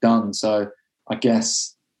going to be done. So I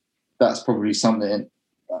guess that's probably something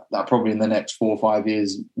that probably in the next 4 or 5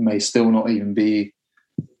 years may still not even be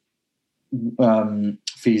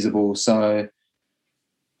feasible. So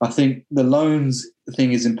I think the loans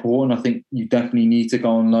thing is important. I think you definitely need to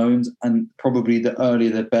go on loans, and probably the earlier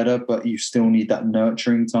the better, but you still need that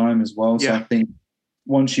nurturing time as well. So I think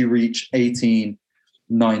once you reach 18,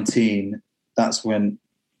 19, that's when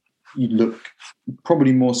you look,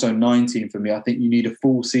 probably more so 19 for me. I think you need a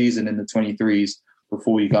full season in the 23s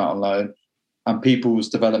before you go out on loan. And people's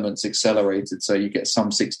development's accelerated. So you get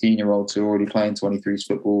some 16-year-olds who are already playing 23s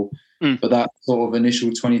football. But that sort of initial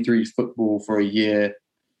 23s football for a year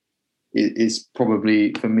is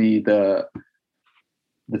probably, for me, the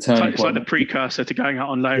turning point. It's like the precursor to going out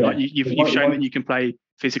on loan. Like you've shown that you can play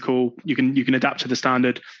physical, you can adapt to the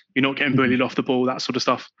standard, you're not getting bullied off the ball, that sort of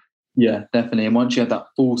stuff. Yeah, definitely. And once you have that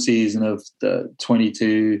full season of the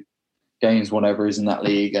 22 games, whatever is in that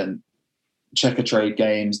league, and checker trade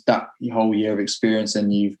games, that whole year of experience,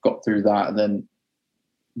 and you've got through that, then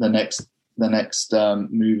the next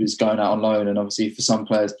move is going out on loan. And obviously for some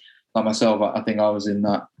players like myself, I think I was in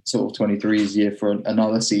that sort of 23s year for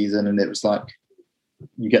another season, and it was like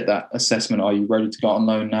you get that assessment: are you ready to go on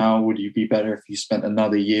loan now? Would you be better if you spent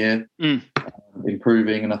another year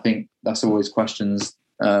improving? And I think that's always questions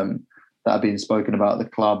that have been spoken about at the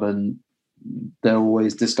club, and there are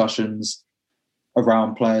always discussions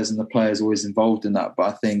around players, and the players always involved in that. But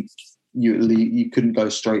I think you couldn't go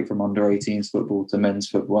straight from under 18s football to men's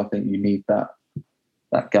football. I think you need that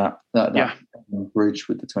gap, that bridge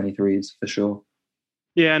with the 23s for sure.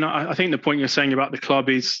 Yeah, and I think the point you're saying about the club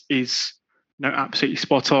is absolutely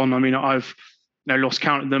spot on. I mean, I've lost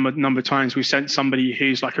count of them a number of times. We've sent somebody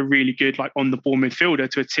who's like a really good, like on the ball midfielder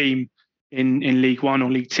to a team in League One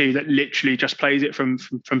or League Two that literally just plays it from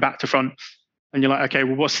back to front. And you're like, okay,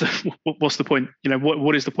 well, what's the point?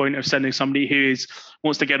 What is the point of sending somebody who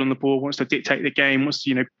wants to get on the ball, wants to dictate the game, wants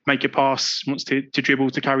to make a pass, wants to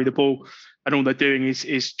dribble, to carry the ball, and all they're doing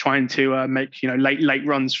is trying to make late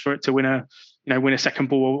runs for it to win a second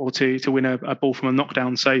ball, or to win a ball from a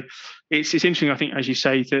knockdown. So it's interesting. I think, as you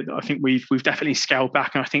say, that I think we've definitely scaled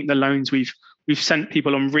back, and I think the loans we've sent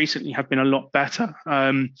people on recently have been a lot better.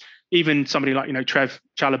 Even somebody like Trev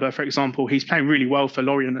Chalobah, for example, he's playing really well for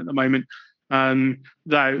Lorient at the moment.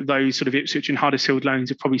 Those sort of Ipswich and Huddersfield loans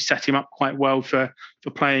have probably set him up quite well for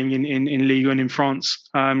playing in Ligue 1 in France.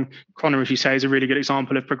 Connor, as you say, is a really good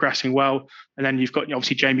example of progressing well. And then you've got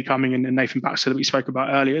obviously Jamie Cumming and Nathan Baxter that we spoke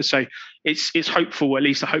about earlier. So it's hopeful, at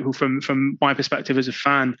least hopeful from my perspective as a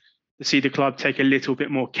fan, to see the club take a little bit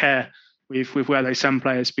more care with where they send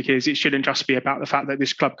players, because it shouldn't just be about the fact that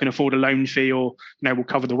this club can afford a loan fee or will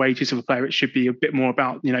cover the wages of a player. It should be a bit more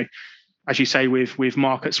about, as you say, with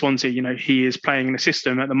Mark at Swansea, he is playing in a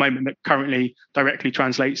system at the moment that currently directly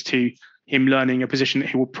translates to him learning a position that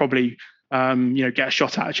he will probably, get a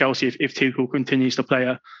shot at Chelsea if Tuchel continues to play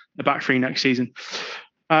a back three next season.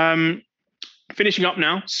 Finishing up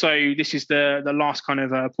now. So this is the last kind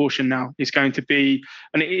of portion now is going to be,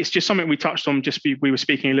 and it's just something we touched on, we were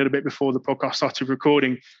speaking a little bit before the podcast started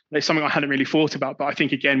recording. It's something I hadn't really thought about, but I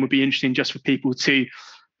think again would be interesting just for people to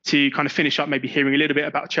kind of finish up, maybe hearing a little bit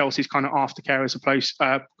about Chelsea's kind of aftercare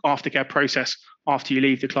aftercare process after you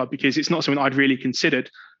leave the club, because it's not something I'd really considered.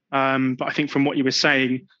 But I think from what you were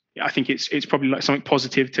saying, I think it's probably like something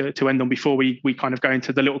positive to end on before we kind of go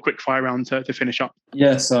into the little quick fire round to finish up.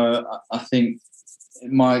 Yeah, so I think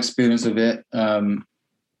my experience of it, the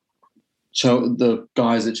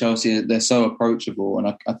guys at Chelsea, they're so approachable. And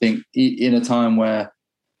I think in a time where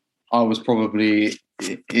I was probably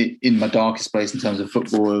in my darkest place in terms of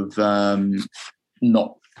football, of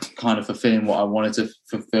not kind of fulfilling what I wanted to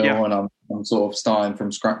fulfill, and I'm sort of starting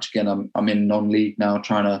from scratch again. I'm in non-league now,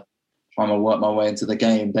 trying to work my way into the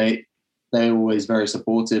game. They're always very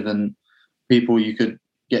supportive, and people you could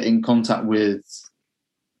get in contact with.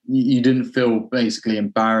 You didn't feel basically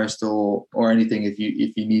embarrassed or anything if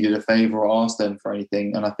you needed a favour or asked them for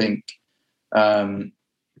anything. And I think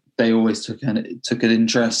they always took an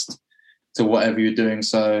interest to whatever you're doing.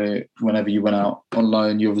 So whenever you went out on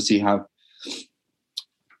loan, you obviously have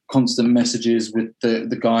constant messages with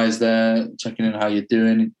the guys there, checking in how you're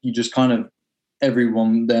doing. You just kind of,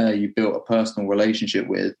 everyone there you built a personal relationship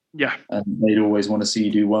with. Yeah. And they'd always want to see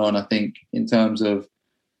you do well. And I think in terms of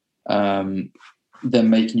them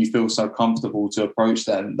making you feel so comfortable to approach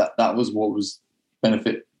them, that was what was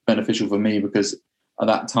beneficial for me, because at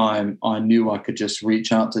that time I knew I could just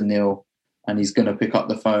reach out to Neil and he's going to pick up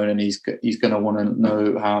the phone and he's going to want to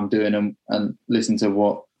know how I'm doing and listen to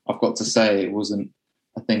what I've got to say. It wasn't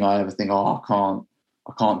a thing I ever think, I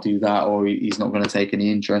can't do that, or he's not going to take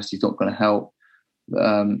any interest, he's not going to help.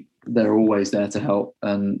 They're always there to help,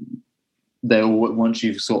 and once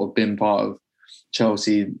you've sort of been part of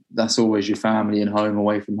Chelsea, that's always your family and home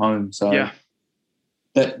away from home. So yeah,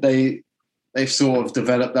 they've sort of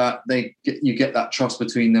developed that. You get that trust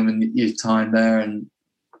between them and your time there, and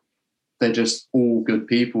they're just all good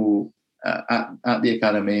people at the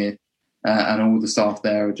academy, and all the staff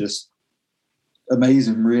there are just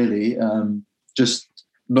amazing, really. Just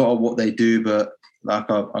not what they do, but like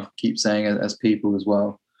I keep saying, as people as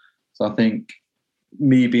well. So I think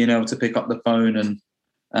me being able to pick up the phone and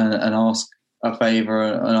ask a favour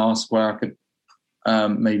and ask where I could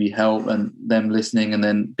maybe help, and them listening, and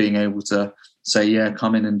then being able to say, yeah,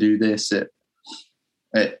 come in and do this. It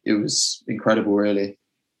was incredible, really,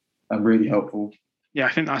 and really helpful. Yeah,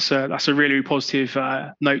 I think that's a really positive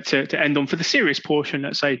note to end on for the serious portion,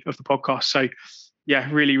 let's say, of the podcast. So, yeah,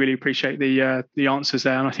 really, really appreciate the answers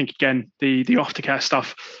there. And I think, again, the aftercare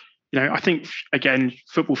stuff, I think, again,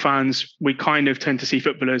 football fans, we kind of tend to see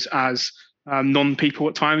footballers as non-people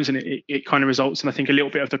at times, and it kind of results in, I think, a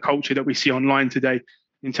little bit of the culture that we see online today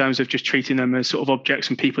in terms of just treating them as sort of objects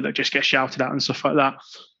and people that just get shouted at and stuff like that.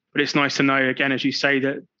 But it's nice to know, again, as you say,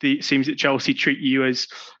 that it seems that Chelsea treat you as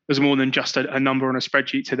more than just a number on a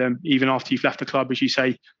spreadsheet to them, even after you've left the club, as you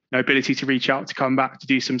say, ability to reach out, to come back, to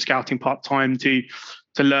do some scouting part-time, to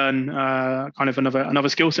learn kind of another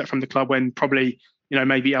skill set from the club, when probably,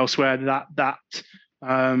 maybe elsewhere that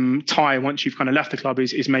tie, once you've kind of left the club,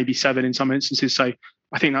 is maybe severed in some instances. So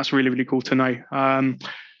I think that's really, really cool to know.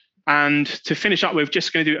 And to finish up with,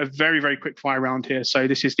 just going to do a very, very quick fire round here. So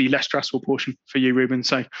this is the less stressful portion for you, Ruben.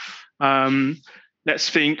 So let's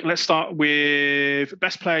start with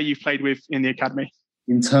best player you've played with in the academy.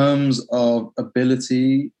 In terms of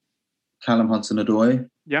ability, Callum Hudson-Odoi.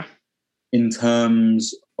 Yeah. In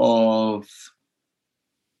terms of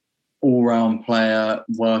all-round player,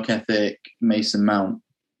 work ethic, Mason Mount.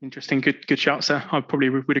 Interesting. Good shout, sir. I probably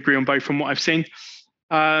would agree on both from what I've seen.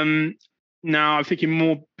 Now, I'm thinking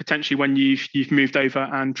more potentially when you've moved over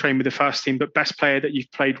and trained with the first team, but best player that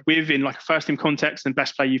you've played with in like a first team context, and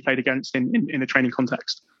best player you've played against in a training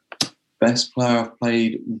context. Best player I've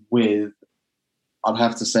played with, I'd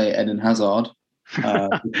have to say Eden Hazard.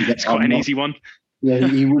 It's quite an easy one. Yeah,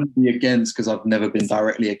 he wouldn't be against, because I've never been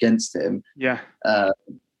directly against him. Yeah. But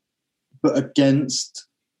against...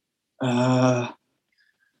 Play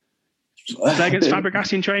against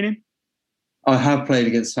Fabregas in training? I have played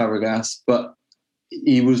against Fabregas, but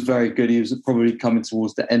he was very good. He was probably coming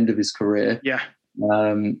towards the end of his career. Yeah.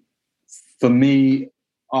 For me,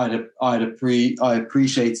 I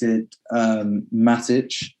appreciated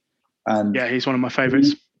Matic, and yeah, he's one of my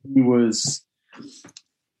favourites. He was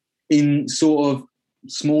in sort of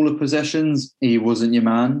smaller possessions, he wasn't your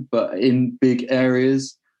man, but in big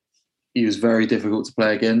areas, he was very difficult to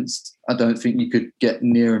play against. I don't think you could get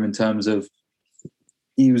near him in terms of,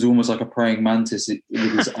 he was almost like a praying mantis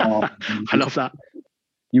with his arm. I love that.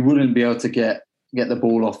 You wouldn't be able to get the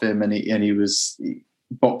ball off him, and he was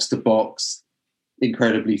box to box,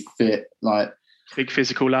 incredibly fit, like big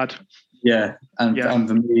physical lad. Yeah, and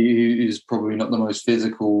for me, who's probably not the most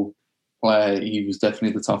physical player, he was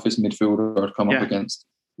definitely the toughest midfielder I'd come up against.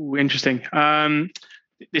 Ooh, interesting.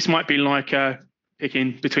 This might be like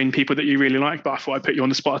picking between people that you really like, but I thought I'd put you on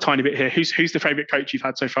the spot a tiny bit here. Who's the favourite coach you've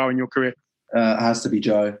had so far in your career? It has to be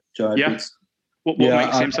Joe. Yeah. What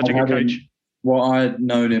makes him such a good coach? Well, I had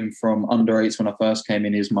known him from under-8s when I first came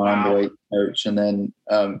in. He was my under-8 coach, and then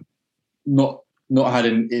not had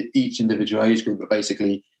in each individual age group, but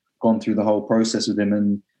basically gone through the whole process with him.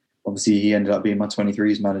 And obviously, he ended up being my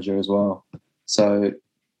 23s manager as well. So,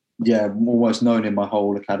 yeah, almost known him my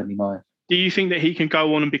whole academy life. Do you think that he can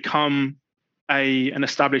go on and become an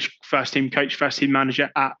established first team coach, first team manager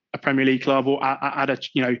at a Premier League club or at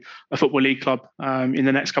a football league club in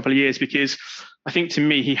the next couple of years? Because I think, to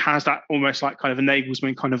me, he has that almost like kind of a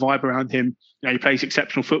Nagelsmann kind of vibe around him. He plays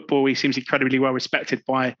exceptional football. He seems incredibly well respected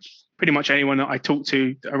by pretty much anyone that I talk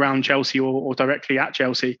to around Chelsea or directly at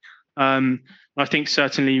Chelsea. I think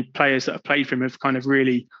certainly players that have played for him have kind of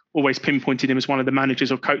really always pinpointed him as one of the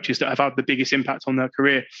managers or coaches that have had the biggest impact on their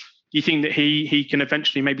career. Do you think that he can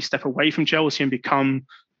eventually maybe step away from Chelsea and become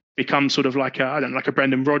sort of like a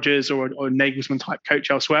Brendan Rodgers or a Nagelsmann type coach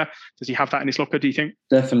elsewhere? Does he have that in his locker, do you think?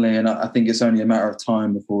 Definitely, and I think it's only a matter of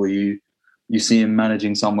time before you see him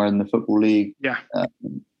managing somewhere in the Football League. Yeah.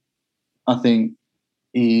 I think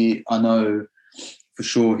I know for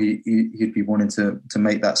sure he'd be wanting to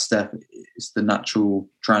make that step. It's the natural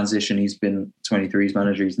transition. He's been 23s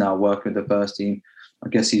manager. He's now working with the first team. I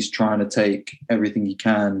guess he's trying to take everything he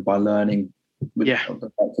can by learning with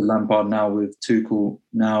Lampard now, with Tuchel.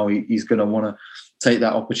 Now he's going to want to take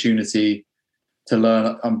that opportunity to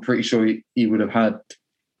learn. I'm pretty sure he would have had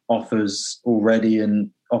offers already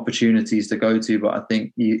and opportunities to go to, but I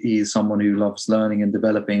think he's someone who loves learning and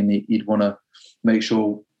developing, and he'd want to make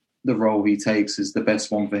sure the role he takes is the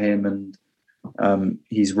best one for him, and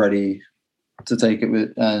he's ready to take it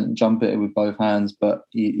with and jump it with both hands. But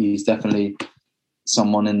he's definitely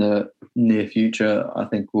someone in the near future I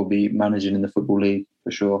think will be managing in the Football League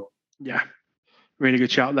for sure. Yeah, really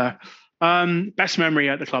good shout there. Best memory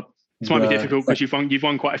at the club? This might be difficult because you've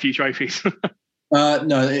won quite a few trophies.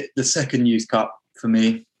 No, the second Youth Cup for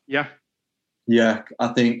me. Yeah, I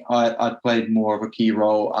think I played more of a key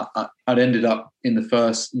role. I'd ended up in the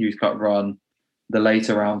first Youth Cup run, the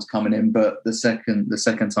later rounds coming in, but the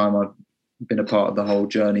second time I've been a part of the whole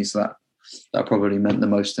journey, so that probably meant the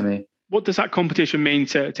most to me. What does that competition mean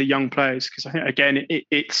to young players? Because I think again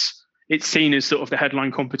it's seen as sort of the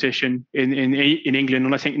headline competition in England,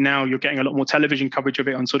 and I think now you're getting a lot more television coverage of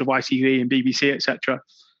it on sort of ITV and BBC, etc.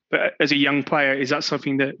 But as a young player, is that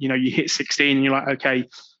something that you hit 16 and you're like, okay,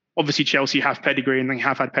 obviously Chelsea have pedigree and they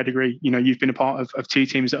have had pedigree. You've been a part of two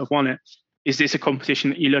teams that have won it. Is this a competition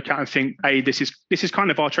that you look at and think, hey, this is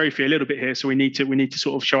kind of our trophy a little bit here, so we need to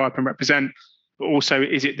sort of show up and represent? But also,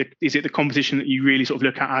 is it the competition that you really sort of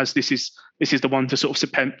look at as this is the one to sort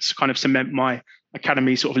of cement my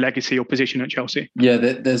academy sort of legacy or position at Chelsea? Yeah,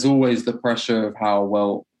 there's always the pressure of how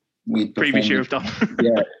well we previous year have done.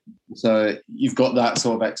 Yeah, so you've got that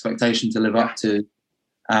sort of expectation to live up to,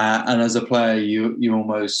 and as a player, you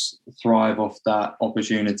almost thrive off that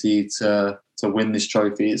opportunity to win this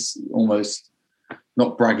trophy. It's almost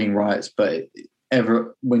not bragging rights, but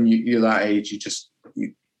when you're that age,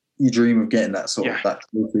 you dream of getting that sort of that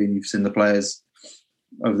trophy, and you've seen the players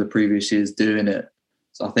over the previous years doing it.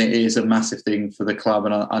 So I think it is a massive thing for the club,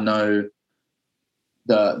 and I know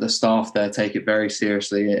the staff there take it very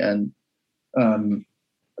seriously. And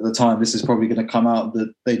at the time, this is probably going to come out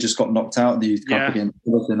that they just got knocked out of the Youth Cup against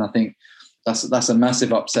Everton. I think that's a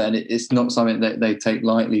massive upset, and it's not something that they take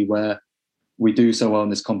lightly. Where we do so well in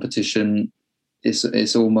this competition,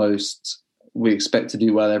 it's almost we expect to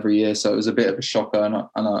do well every year. So it was a bit of a shocker,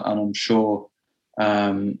 and I'm sure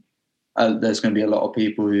there's going to be a lot of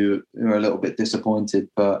people who are a little bit disappointed,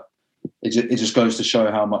 but it just goes to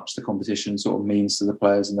show how much the competition sort of means to the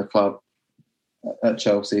players and the club at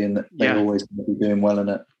Chelsea, and that they're always going to be doing well in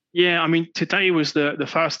it. Yeah, I mean, today was the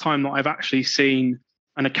first time that I've actually seen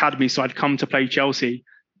an academy side come to play Chelsea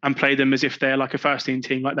and play them as if they're like a first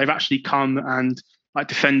team. Like they've actually come and like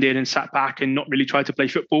defended and sat back and not really tried to play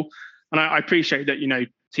football. And I appreciate that,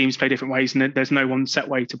 teams play different ways and there's no one set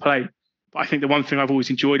way to play. But I think the one thing I've always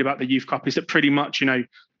enjoyed about the Youth Cup is that pretty much,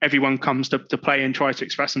 everyone comes to play and tries to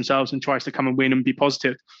express themselves and tries to come and win and be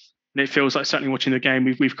positive. And it feels like certainly watching the game,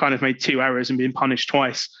 we've kind of made 2 errors and been punished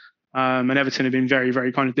twice. And Everton have been very,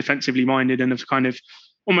 very kind of defensively minded and have kind of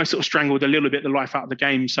almost sort of strangled a little bit the life out of the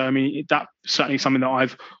game. So, I mean, that's certainly something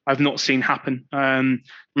that I've not seen happen.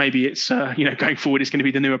 Maybe it's, going forward, it's going to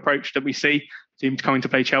be the new approach that we see. Teams coming to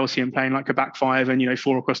play Chelsea and playing like a back five and,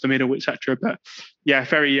 4 across the middle, etc. But yeah,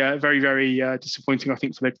 very, very, very disappointing, I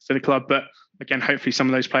think, for the club. But again, hopefully some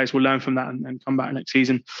of those players will learn from that and come back next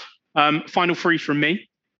season. Final 3 from me.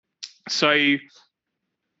 So a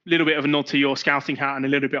little bit of a nod to your scouting hat and a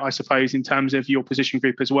little bit, I suppose, in terms of your position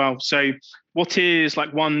group as well. So what is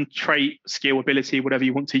like one trait, skill, ability, whatever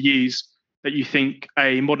you want to use, that you think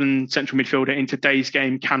a modern central midfielder in today's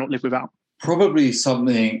game cannot live without? Probably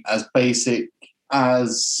something as basic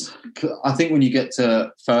as, I think when you get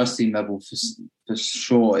to first team level for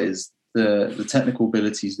sure, is the technical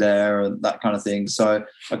abilities there and that kind of thing. So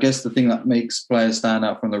I guess the thing that makes players stand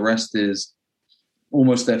out from the rest is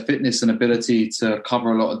almost their fitness and ability to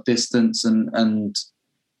cover a lot of distance and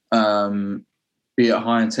be at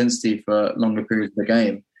high intensity for longer periods of the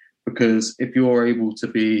game. Because if you're able to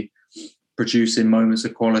be producing moments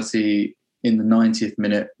of quality in the 90th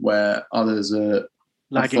minute where others are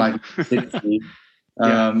flagging 60,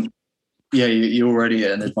 you're already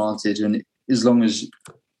at an advantage. And as long as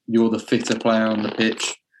you're the fitter player on the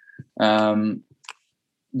pitch,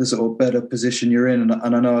 the sort of better position you're in.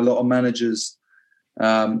 And I know a lot of managers,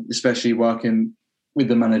 especially working with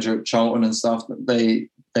the manager at Charlton and stuff, they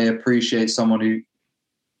appreciate someone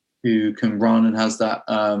who can run and has that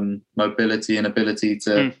mobility and ability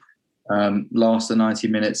to last the 90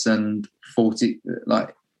 minutes and 40,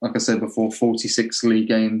 like I said before, 46 league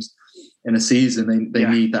games in a season. They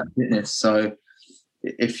need that fitness. So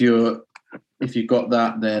if you've got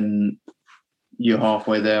that, then you're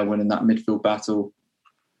halfway there winning that midfield battle.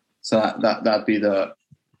 So that'd be the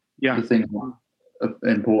thing.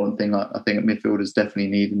 Important thing I think midfielders definitely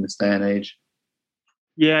need in this day and age.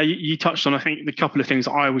 Yeah, you touched on, I think, the couple of things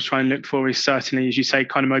I was trying to look for is certainly, as you say,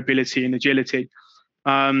 kind of mobility and agility.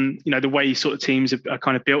 The way sort of teams are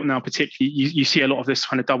kind of built now, particularly you see a lot of this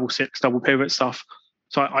kind of double six, double pivot stuff.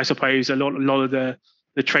 So I suppose a lot of the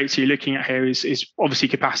traits you're looking at here is obviously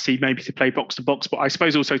capacity, maybe to play box to box, but I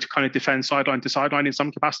suppose also to kind of defend sideline to sideline in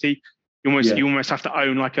some capacity. You almost have to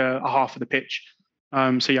own like a half of the pitch.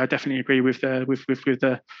 So yeah, I definitely agree with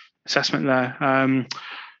the assessment there.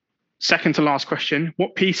 Second to last question: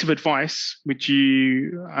 what piece of advice would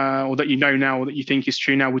you, or that you know now, or that you think is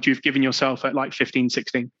true now, would you have given yourself at like 15,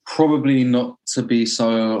 16? Probably not to be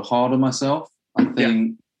so hard on myself. I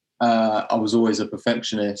think I was always a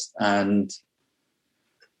perfectionist, and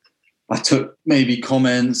I took maybe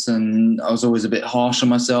comments, and I was always a bit harsh on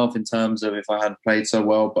myself in terms of if I had played so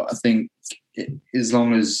well. But I think as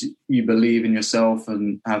long as you believe in yourself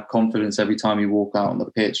and have confidence every time you walk out on the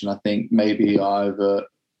pitch, and I think maybe I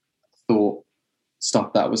thought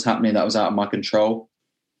stuff that was happening that was out of my control.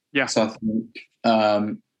 Yeah. So I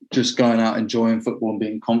think just going out, enjoying football and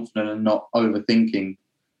being confident and not overthinking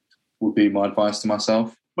would be my advice to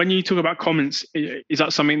myself. When you talk about comments, is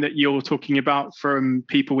that something that you're talking about from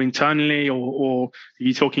people internally, or are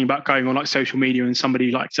you talking about going on like social media and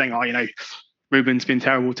somebody like saying, Ruben's been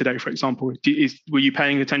terrible today, for example? Were you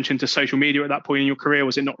paying attention to social media at that point in your career?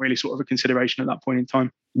 Was it not really sort of a consideration at that point in time?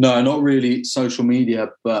 No, not really social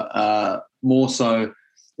media, but more so,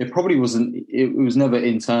 it probably wasn't, it was never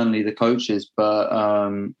internally the coaches, but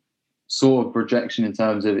sort of projection in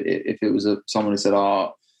terms of if it was someone who said,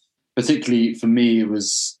 particularly for me, it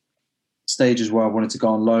was stages where I wanted to go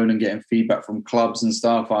on loan and getting feedback from clubs and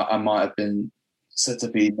stuff. I might have been said to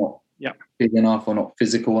be not big enough or not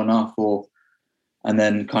physical enough, and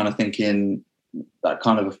then kind of thinking that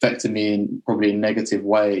kind of affected me in probably a negative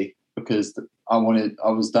way, because I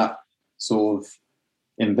was that sort of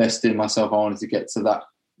invested in myself. I wanted to get to that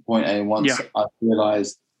point. And once I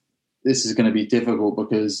realised this is going to be difficult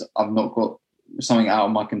because I've not got something out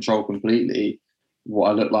of my control completely,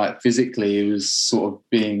 what I looked like physically, it was sort of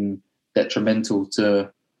being detrimental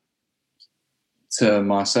to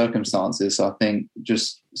my circumstances. So I think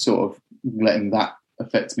just sort of letting that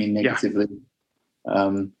affect me negatively.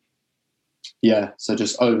 So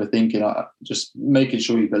just overthinking, just making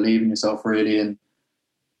sure you believe in yourself really, and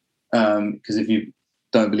because if you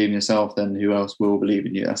don't believe in yourself, then who else will believe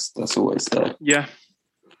in you? That's always the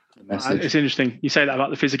message. It's interesting you say that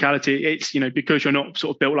about the physicality. It's because you're not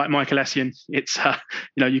sort of built like Michael Essien, it's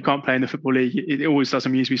you can't play in the Football League. It always does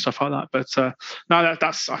amuse me, stuff like that. But I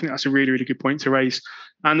think that's a really, really good point to raise.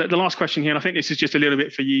 And the last question here, and I think this is just a little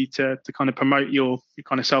bit for you to kind of promote your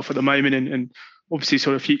kind of self at the moment, and obviously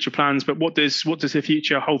sort of future plans. But what does the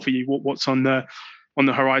future hold for you? What's on the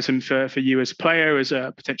horizon for you as a player,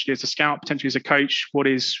 potentially as a scout, potentially as a coach? What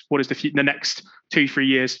is the next 2-3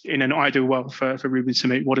 years in an ideal world for Ruben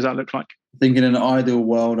Samut? What does that look like? I think in an ideal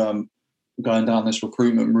world, I'm going down this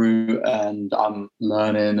recruitment route, and I'm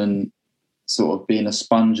learning and sort of being a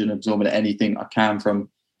sponge and absorbing anything I can from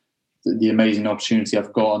the amazing opportunity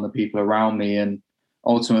I've got and the people around me, and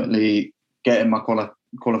ultimately getting my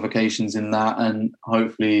qualifications in that, and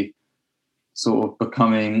hopefully sort of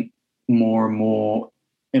becoming more and more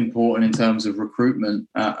important in terms of recruitment,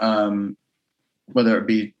 whether it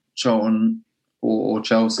be Charlton or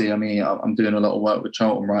Chelsea. I mean, I'm doing a lot of work with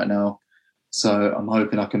Charlton right now, so I'm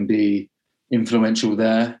hoping I can be influential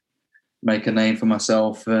there, make a name for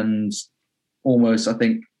myself, and almost I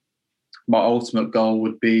think my ultimate goal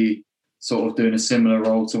would be sort of doing a similar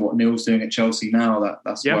role to what Neil's doing at Chelsea now.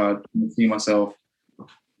 That's where I see myself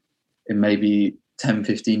in maybe 10,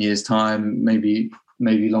 15 years time, maybe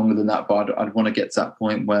longer than that, but I'd want to get to that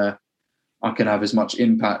point where I can have as much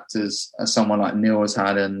impact as someone like Neil has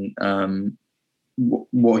had, and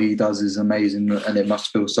what he does is amazing, and it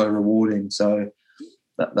must feel so rewarding. So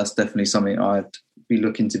that's definitely something I'd be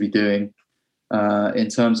looking to be doing. In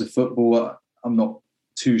terms of football, I'm not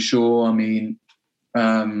too sure. I mean,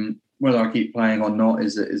 whether I keep playing or not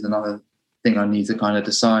is another thing I need to kind of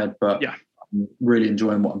decide, but I'm really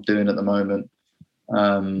enjoying what I'm doing at the moment.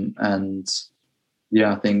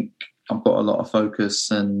 I think I've got a lot of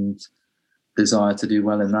focus and desire to do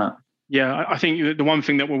well in that. Yeah, I think the one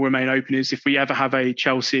thing that will remain open is if we ever have a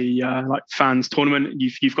Chelsea fans tournament,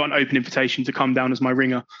 you've got an open invitation to come down as my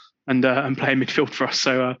ringer and play midfield for us.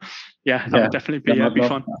 So that would definitely be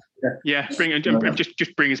fun.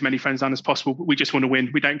 Just bring as many friends down as possible. We just want to win.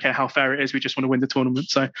 We don't care how fair it is. We just want to win the tournament.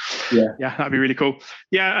 So that'd be really cool.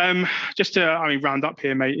 Just to round up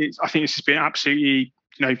here, mate. I think this has been absolutely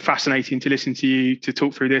fascinating to listen to you to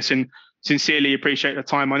talk through this, and sincerely appreciate the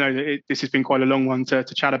time. I know that this has been quite a long one to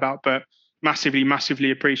chat about, but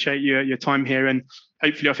massively appreciate your time here, and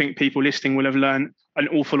hopefully I think people listening will have learned an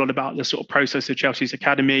awful lot about the sort of process of Chelsea's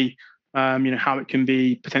academy, how it can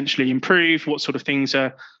be potentially improved, what sort of things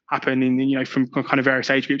are happening, from kind of various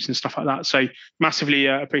age groups and stuff like that. So massively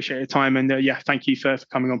appreciate your time, and thank you for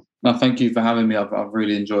coming on. No, thank you for having me. I've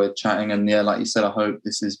really enjoyed chatting, and like you said, I hope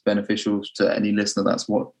this is beneficial to any listener that's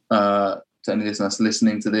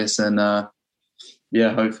listening to this, and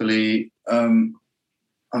hopefully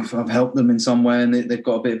I've helped them in some way, and they've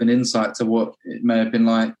got a bit of an insight to what it may have been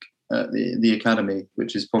like at the academy,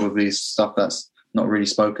 which is probably stuff that's not really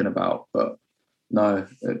spoken about. But no,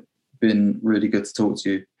 it's been really good to talk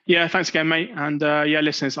to you. Yeah, thanks again, mate. And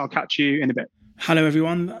listeners, I'll catch you in a bit. Hello,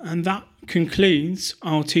 everyone. And that concludes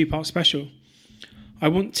our 2-part special. I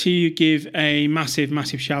want to give a massive,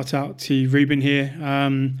 massive shout out to Ruben here.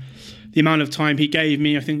 The amount of time he gave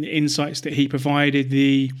me, I think the insights that he provided,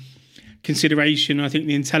 the consideration, I think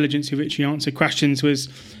the intelligence with which he answered questions was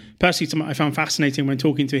personally something I found fascinating when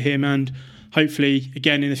talking to him. And hopefully,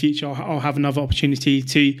 again, in the future, I'll have another opportunity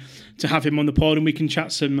to have him on the pod and we can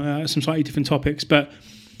chat some slightly different topics. But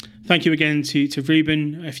thank you again to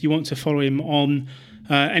Ruben. If you want to follow him on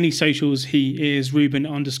any socials, he is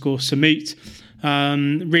Ruben_Samut.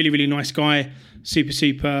 Really, really nice guy.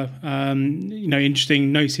 Super,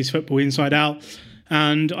 interesting, knows his football inside out.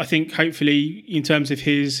 And I think hopefully in terms of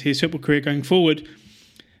his football career going forward,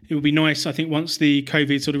 it would be nice, I think, once the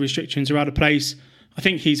COVID sort of restrictions are out of place, I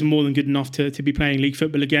think he's more than good enough to be playing league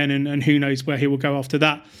football again, and who knows where he will go after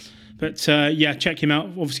that. But check him out.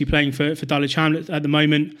 Obviously playing for Dulwich Hamlet at the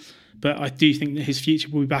moment, but I do think that his future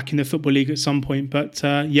will be back in the Football League at some point. But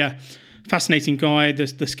fascinating guy.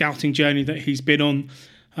 The scouting journey that he's been on,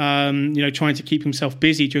 trying to keep himself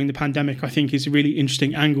busy during the pandemic, I think is a really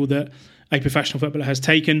interesting angle that a professional footballer has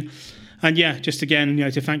taken. And just again,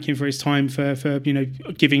 to thank him for his time for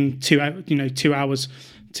giving 2 hours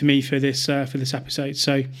to me for this episode.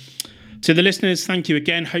 So to the listeners, thank you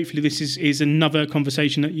again. Hopefully this is another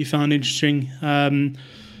conversation that you found interesting.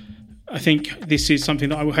 I think this is something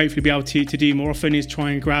that I will hopefully be able to do more often, is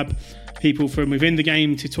try and grab people from within the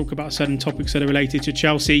game to talk about certain topics that are related to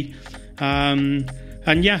Chelsea.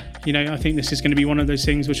 I think this is going to be one of those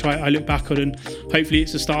things which I look back on, and hopefully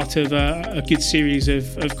it's the start of a good series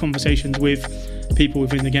of conversations with people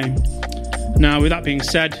within the game. Now, with that being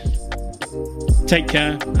said, take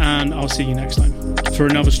care, and I'll see you next time for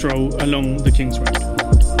another stroll along the King's Road.